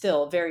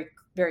still very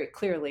very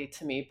clearly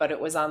to me, but it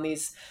was on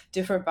these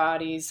different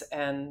bodies.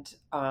 And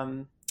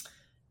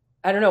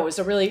I don't know,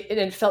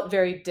 it felt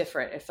very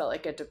different. It felt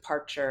like a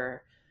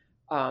departure,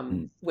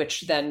 mm,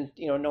 which then,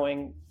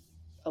 knowing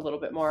a little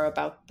bit more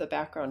about the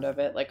background of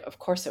it, like of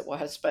course it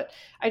was. But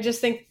I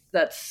just think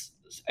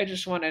I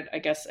just wanted, I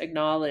guess,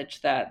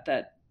 acknowledge that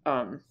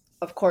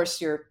of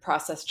course your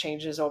process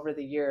changes over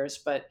the years,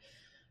 but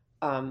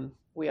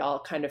we all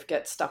kind of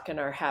get stuck in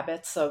our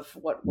habits of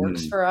what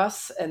works mm. for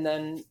us. And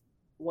then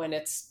when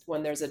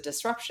there's a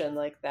disruption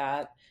like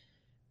that,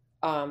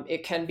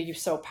 it can be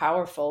so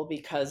powerful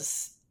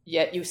because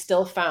yet you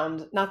still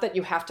found, not that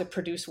you have to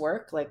produce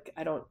work, like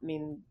I don't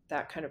mean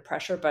that kind of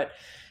pressure, but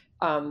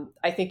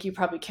I think you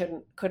probably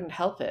couldn't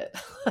help it.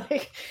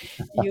 Like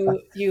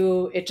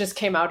it just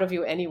came out of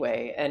you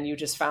anyway, and you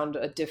just found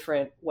a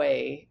different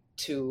way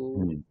to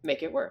Mm.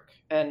 make it work.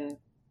 And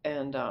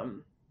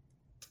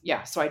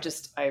yeah, so I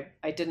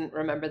didn't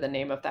remember the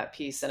name of that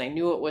piece, and I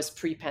knew it was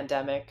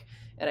pre-pandemic,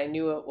 and I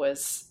knew it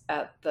was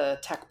at the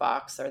Tech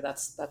Box, or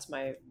that's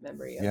my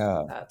memory of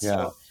Yeah, that. yeah.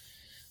 So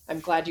I'm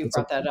glad you It's a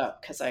brought that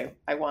up because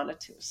I wanted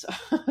to. So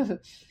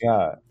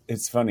yeah.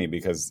 It's funny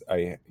because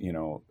you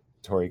know,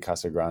 Tori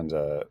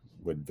Casagrande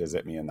would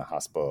visit me in the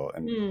hospital,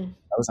 and Hmm.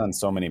 I was on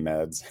so many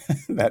meds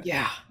that,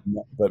 Yeah.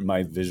 but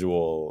my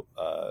visual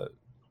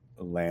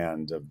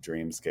land of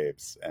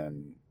dreamscapes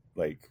and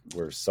like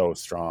were so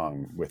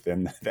strong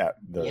within that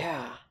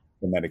Yeah.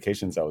 the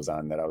medications I was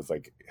on that I was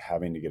like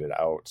having to get it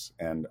out.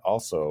 And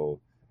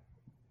also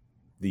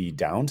the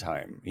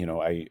downtime, you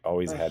know, I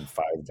always Ugh, had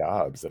 5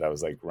 jobs that I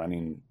was like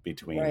running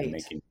between and right.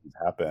 making things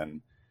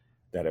happen.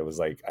 that it was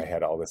like I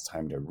had all this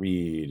time to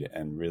read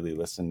and really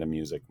listen to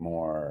music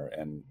more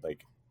and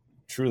like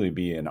truly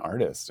be an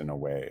artist in a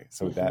way.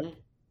 So that Mm-hmm.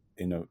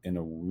 in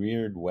a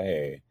weird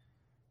way,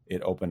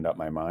 it opened up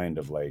my mind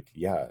of like,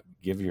 yeah,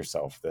 give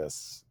yourself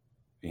this,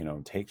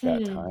 take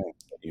that Hmm. time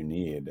that you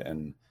need.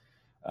 And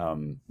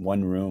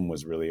one room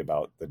was really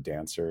about the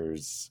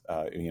dancers.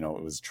 It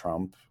was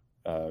Trump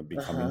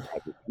Uh-huh. becoming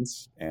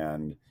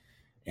president,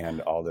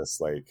 and all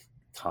this like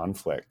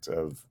conflict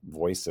of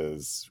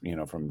voices,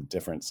 from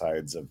different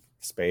sides of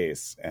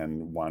space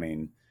and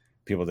wanting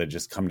people to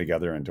just come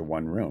together into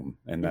one room.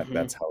 And Mm-hmm.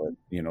 that's how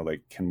it,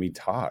 like, can we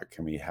talk?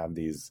 Can we have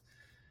these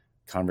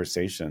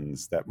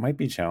conversations that might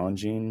be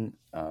challenging,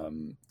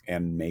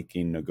 and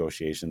making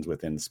negotiations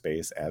within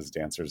space as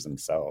dancers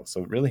themselves?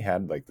 So it really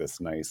had like this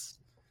nice,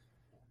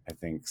 I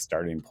think,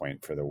 starting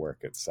point for the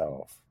work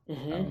itself.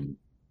 Mm-hmm. Um,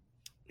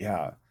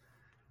 yeah.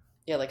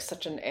 Yeah, like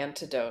such an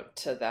antidote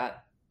to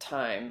that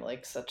time,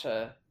 like such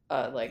a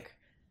like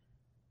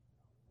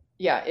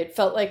yeah, it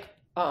felt like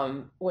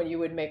when you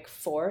would make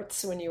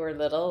forts when you were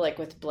little, like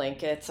with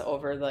blankets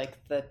over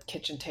like the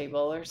kitchen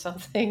table or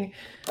something,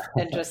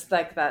 and just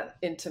like that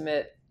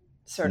intimate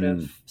sort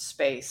of Mm,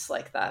 space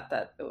like that,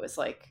 that it was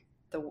like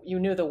you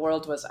knew the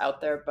world was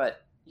out there,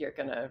 but you're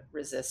gonna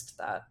resist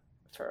that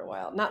for a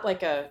while. Not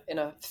like in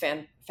a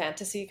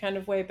fantasy kind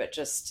of way, but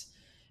just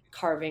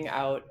carving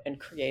out and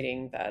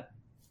creating that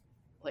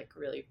like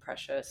really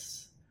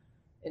precious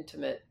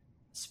intimate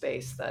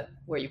space that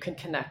where you can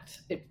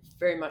connect. It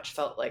very much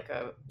felt like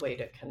a way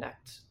to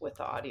connect with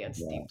the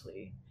audience yeah.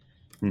 deeply.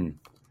 Hmm.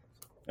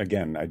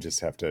 Again, I just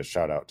have to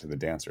shout out to the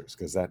dancers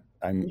because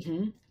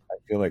Mm-hmm. I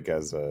feel like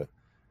as a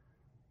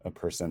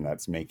person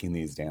that's making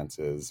these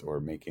dances or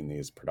making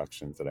these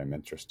productions that I'm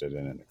interested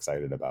in and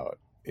excited about,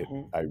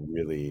 Mm-hmm. I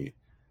really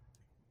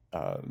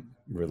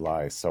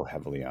rely so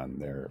heavily on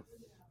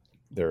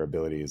their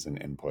abilities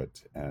and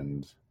input,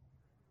 and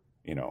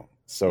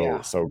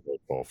Yeah. so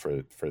grateful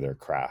for their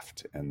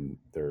craft and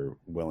their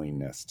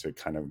willingness to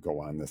kind of go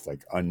on this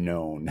like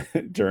unknown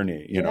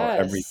journey,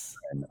 every Yes.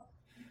 time.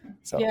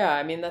 So Yeah.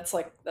 I mean, that's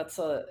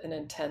an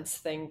intense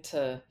thing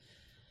to.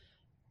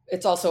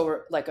 It's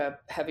also like a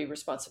heavy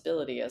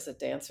responsibility as a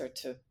dancer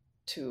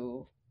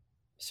to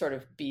sort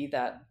of be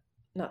that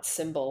not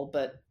symbol,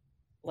 but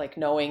like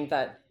knowing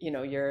that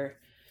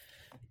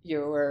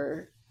you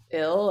were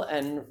ill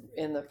and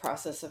in the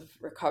process of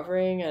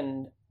recovering,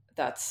 and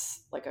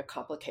that's like a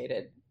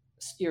complicated,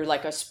 you're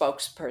like a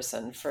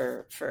spokesperson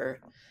for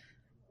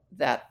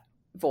that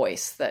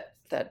voice that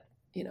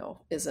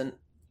isn't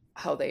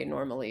how they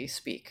normally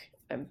speak.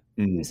 I'm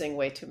mm, using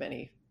way too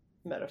many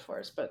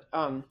metaphors, but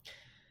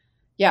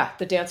yeah,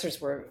 the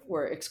dancers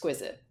were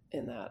exquisite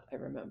in that, I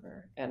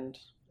remember, and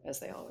as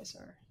they always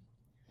are.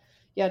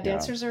 Yeah,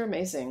 yeah. dancers are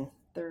amazing.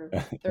 they're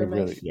They they're my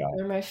really, yeah,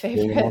 they're my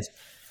they're the favorite. most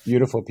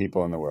beautiful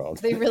people in the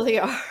world. They really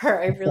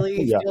are. I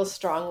really Yeah. feel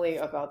strongly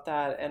about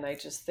that, and I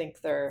just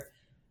think they're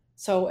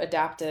so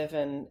adaptive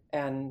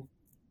and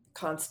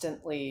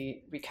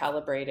constantly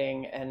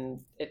recalibrating,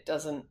 and it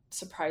doesn't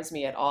surprise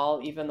me at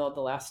all, even though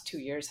the last 2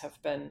 years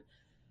have been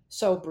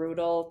so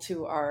brutal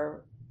to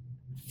our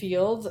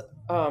field.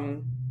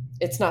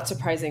 It's not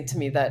surprising to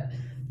me that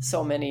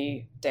so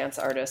many dance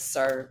artists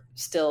are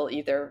still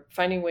either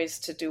finding ways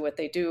to do what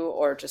they do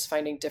or just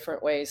finding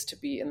different ways to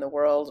be in the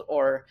world,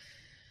 or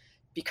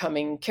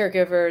becoming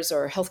caregivers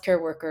or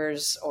healthcare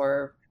workers,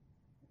 or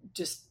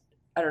just,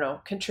 I don't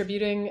know,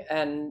 contributing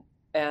and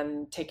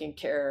taking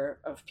care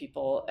of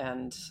people,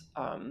 and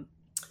um,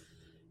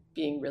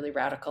 being really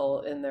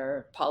radical in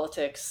their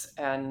politics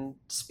and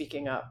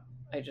speaking up.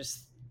 I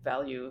just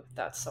value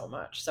that so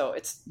much. So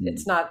it's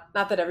Mm. not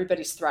that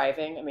everybody's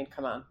thriving. I mean,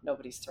 come on,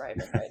 nobody's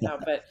thriving right now,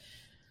 but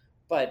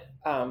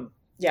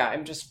yeah,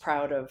 I'm just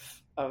proud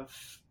of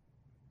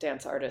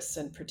dance artists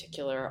in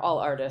particular, all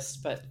artists,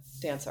 but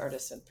dance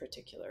artists in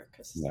particular,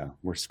 because Yeah,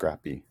 we're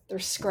scrappy. they're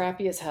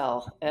scrappy as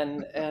hell.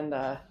 And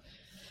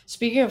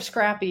speaking of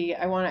scrappy,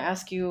 I want to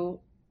ask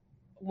you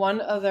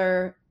one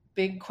other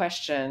big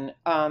question.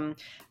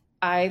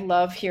 I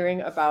love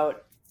hearing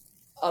about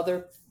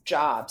other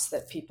jobs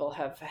that people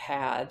have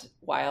had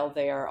while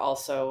they are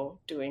also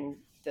doing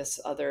this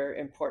other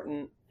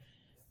important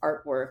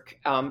artwork.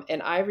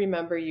 And I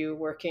remember you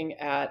working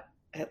at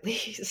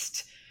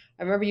least,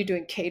 I remember you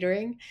doing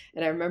catering,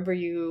 and I remember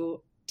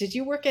did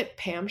you work at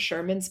Pam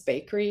Sherman's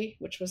Bakery,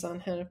 which was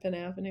on Hennepin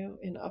Avenue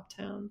in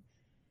Uptown?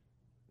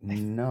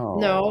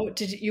 No, No.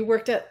 you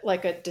worked at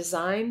like a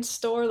design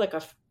store, like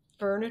a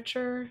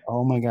furniture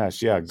Oh my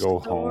gosh, yeah, go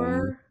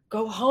home. store?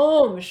 Go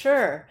home,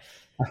 sure.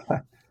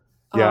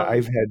 Yeah, Um,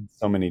 I've had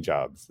so many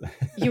jobs.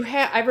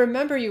 I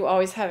remember you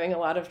always having a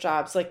lot of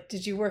jobs. Like,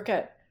 did you work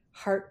at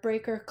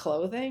Heartbreaker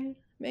Clothing,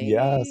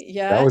 Yes, maybe?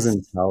 that was Yes.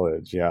 in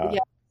college. Yeah. Yeah.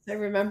 I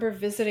remember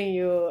visiting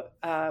you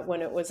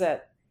when it was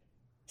at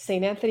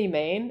St. Anthony,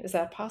 Maine. Is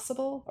that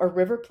possible? Or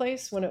River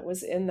Place when it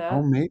was in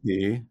Oh, that?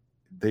 maybe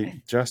they I,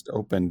 just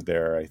opened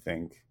there, I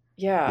think.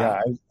 Yeah,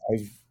 yeah.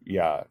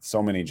 yeah,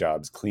 so many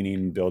jobs,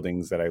 cleaning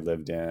buildings that I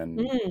lived in,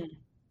 Mm,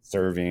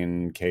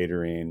 serving,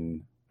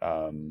 catering.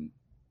 Um,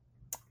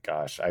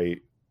 gosh, I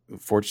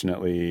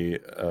fortunately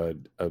a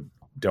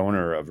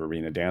donor of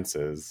Arena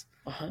Dances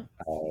Uh-huh.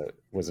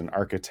 was an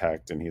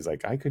architect, and he's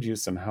like, I could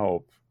use some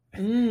help.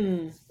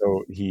 Mm.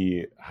 So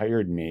he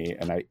hired me,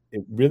 and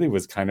it really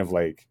was kind of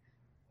like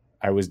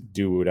I was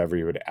do whatever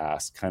he would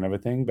ask kind of a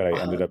thing, but I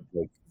ended Uh-huh. up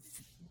like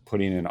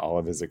putting in all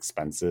of his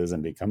expenses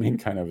and becoming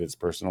kind of his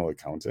personal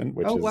accountant,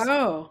 which Oh, is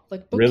wow.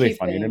 Like really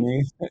funny to bookkeeping.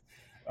 me.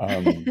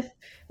 Um,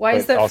 Why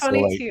is but that also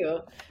funny like, to you?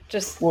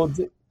 Just, well,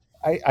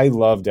 I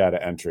love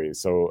data entry,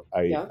 so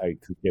yeah, I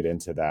could get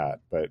into that,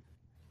 but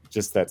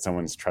just that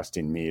someone's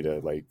trusting me to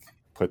like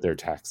put their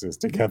taxes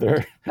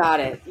together, got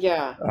it.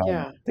 Yeah,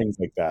 yeah. things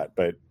like that.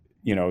 But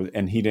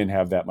and he didn't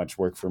have that much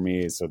work for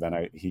me, so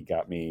then he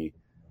got me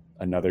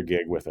another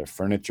gig with a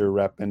furniture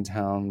rep in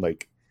town,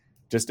 like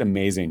just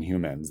amazing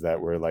humans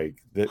that were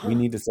like that we Huh.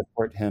 need to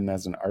support him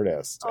as an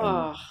artist.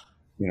 And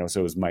Oh, so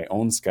it was my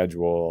own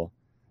schedule.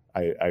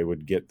 I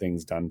would get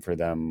things done for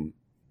them,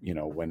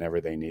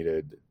 whenever they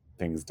needed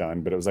things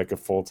done, but it was like a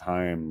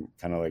full-time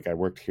kind of like I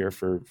worked here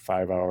for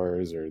 5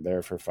 hours or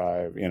there for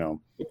five,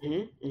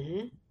 hmm,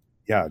 hmm.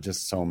 yeah,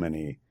 just so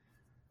many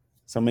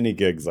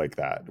gigs like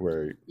that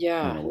where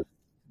Yeah. we're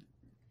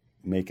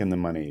making the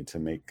money to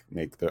make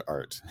the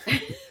art.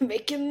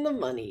 Making the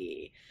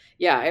money.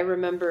 Yeah, I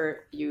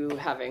remember you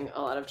having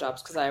a lot of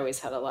jobs because I always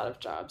had a lot of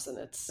jobs, and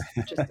it's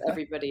just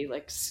everybody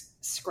like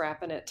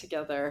scrapping it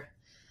together,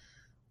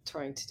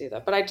 trying to do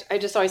that. But I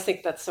just always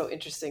think that's so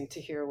interesting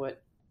to hear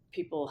what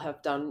people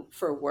have done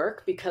for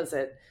work because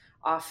it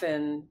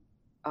often,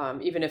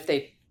 even if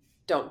they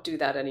don't do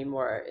that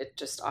anymore, it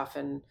just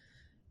often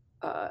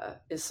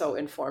is so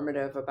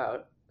informative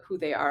about who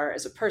they are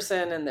as a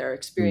person and their Mm,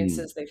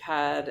 experiences they've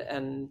had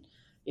and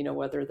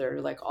whether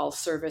they're like all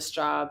service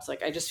jobs.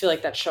 Like I just feel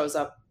like that shows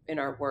up in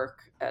our work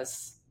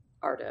as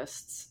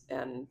artists,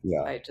 and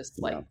yeah, I just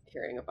yeah, like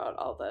hearing about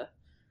all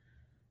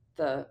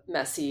the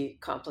messy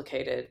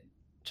complicated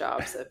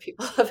jobs that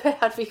people have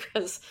had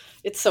because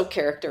it's so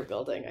character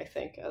building, I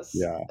think,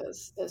 yeah.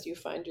 as you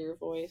find your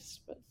voice.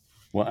 But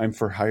Well, I'm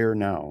for hire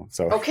now,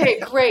 so okay,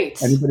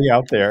 great. anybody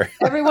out there,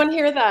 Everyone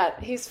hear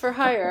that? He's for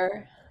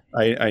hire.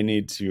 I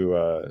need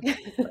to.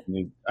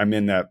 I'm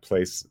in that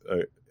place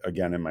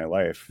again in my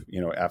life.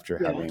 After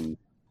Yeah. having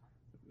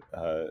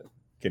uh,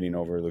 getting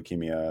over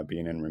leukemia,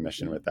 being in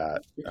remission Hmm, with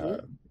that, hmm.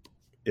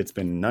 it's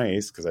been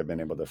nice because I've been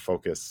able to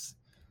focus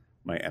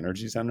my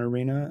energies on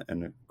Arena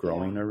and Yeah.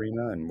 growing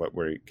Arena and what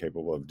we're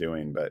capable of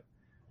doing. But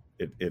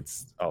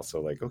it's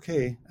also like,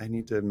 okay, I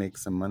need to make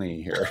some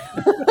money here.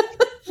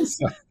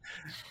 so,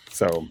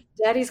 so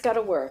Daddy's got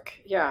to work.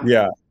 Yeah.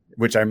 yeah,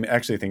 which I'm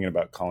actually thinking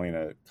about calling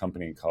a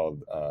company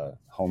called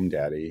Home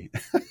Daddy.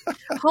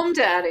 Home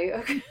daddy.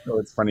 Okay. So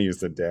it's funny you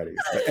said daddies,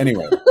 but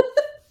anyway.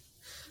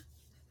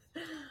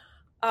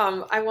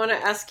 I want to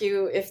ask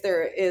you if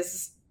there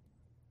is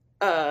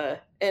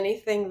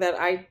anything that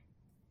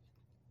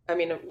I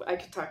mean, I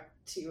could talk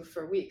to you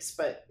for weeks,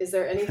 but is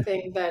there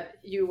anything that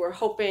you were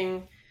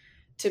hoping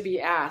to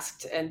be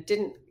asked and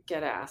didn't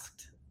get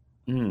asked?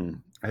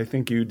 I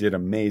think you did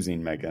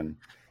amazing, Megan.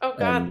 Oh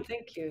God, And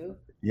thank you.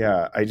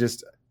 yeah,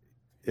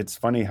 it's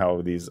funny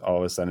how these all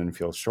of a sudden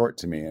feel short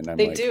to me. And I'm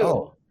They like,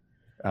 oh,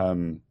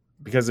 do.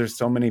 because there's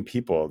so many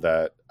people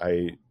that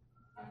I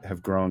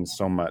have grown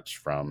so much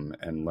from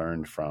and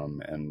learned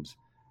from and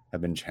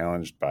have been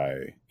challenged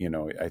by.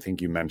 I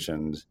think you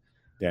mentioned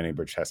Danny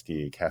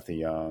Bercheski, Kathy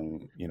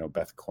Young,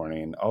 Beth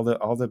Corning, all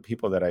the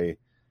people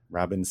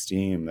Robin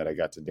Steam that I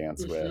got to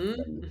dance with, Hmm,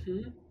 and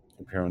hmm.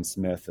 Perrin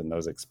Smith and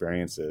those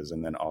experiences,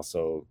 and then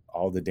also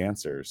all the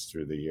dancers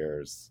through the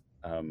years.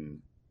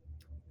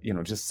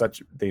 Just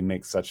they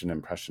make such an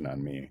impression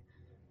on me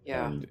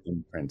Yeah. and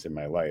imprint in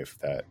my life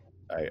that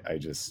I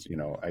just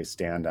I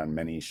stand on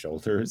many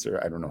shoulders,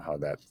 or I don't know how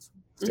that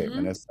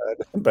statement Hmm. is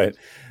said,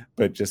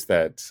 but just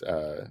that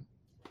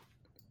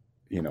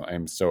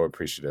I'm so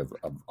appreciative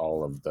of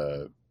all of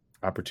the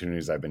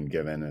opportunities I've been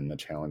given and the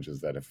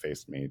challenges that have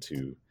faced me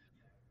to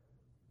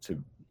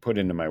put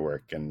into my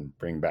work and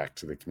bring back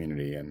to the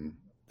community and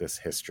this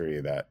history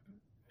that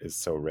is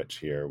so rich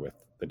here with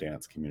the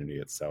dance community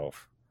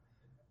itself.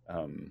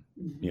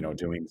 Hmm.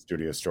 Doing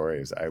studio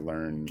stories, I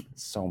learn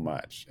so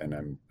much, and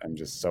I'm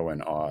just so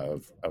in awe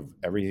of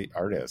every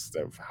artist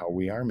of how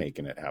we are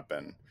making it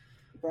happen.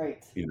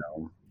 Right.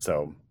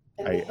 So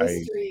And the I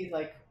history,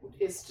 like,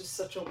 is just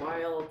such a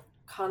wild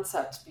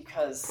concept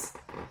because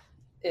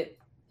it,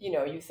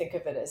 you think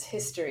of it as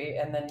history,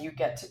 and then you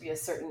get to be a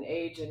certain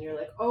age, and you're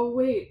like, oh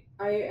wait,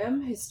 I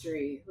am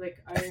history. Like,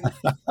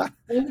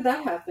 when did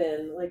that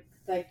happen?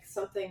 Like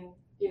something,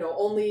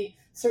 only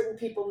certain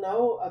people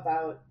know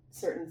about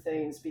certain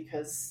things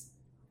because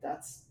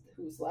that's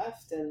who's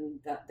left, and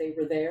that they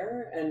were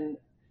there. And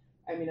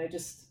I mean, I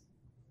just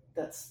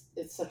that's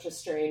it's such a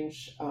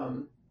strange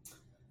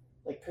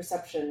like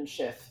perception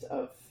shift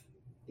of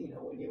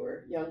when you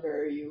were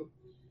younger you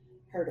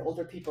heard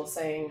older people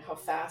saying how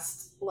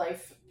fast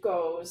life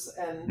goes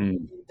and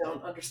mm, you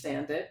don't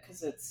understand it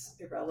because it's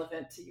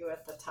irrelevant to you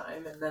at the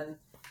time, and then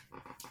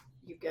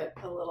you get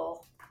a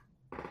little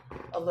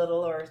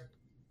or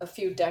a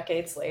few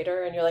decades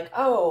later, and you're like,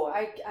 oh,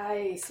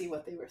 I see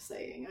what they were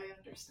saying. I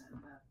understand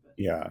that. But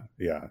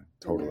Yeah,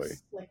 totally.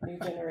 Like new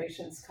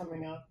generations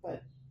coming up,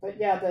 but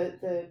yeah,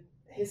 the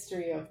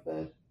history of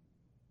the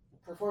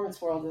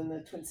performance world in the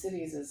Twin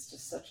Cities is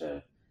just such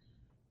a.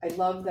 I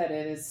love that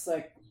it is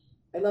like.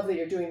 I love that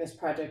you're doing this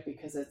project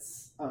because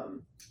it's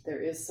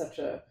there is such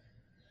a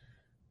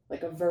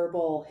like a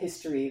verbal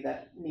history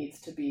that needs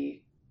to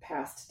be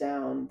passed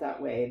down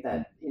that way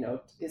that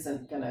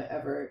isn't going to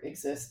ever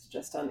exist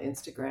just on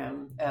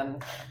Instagram.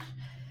 And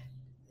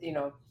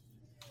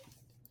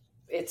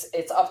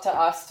it's up to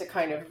us to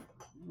kind of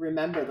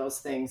remember those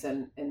things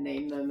and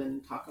name them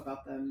and talk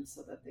about them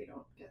so that they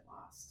don't get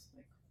lost.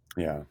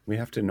 Yeah, we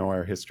have to know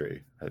our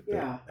history at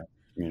Yeah. the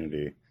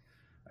community,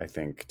 I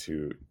think,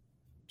 to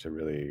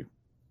really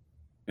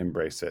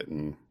embrace it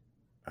and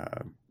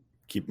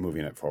keep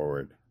moving it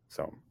forward.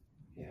 So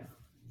yeah.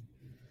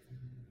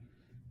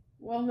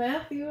 Well,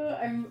 Matthew,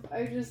 I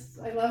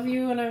love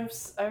you, and I'm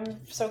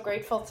so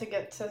grateful to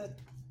get to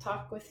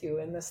talk with you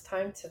in this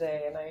time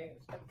today, and I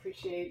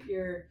appreciate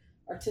your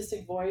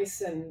artistic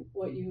voice and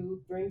what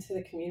you bring to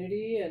the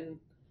community, and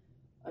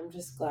I'm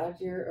just glad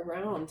you're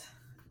around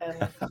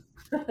and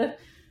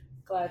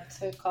glad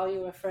to call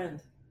you a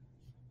friend.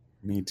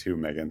 Me too,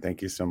 Megan.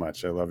 Thank you so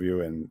much. I love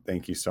you, and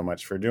thank you so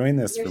much for doing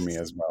this for me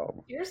as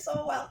well. You're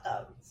so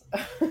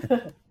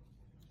welcome.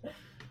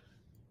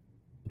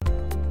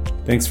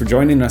 Thanks for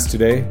joining us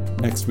today.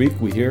 Next week,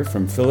 we hear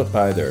from Philip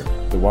Byther,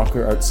 the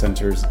Walker Arts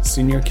Center's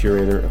Senior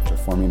Curator of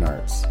Performing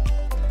Arts.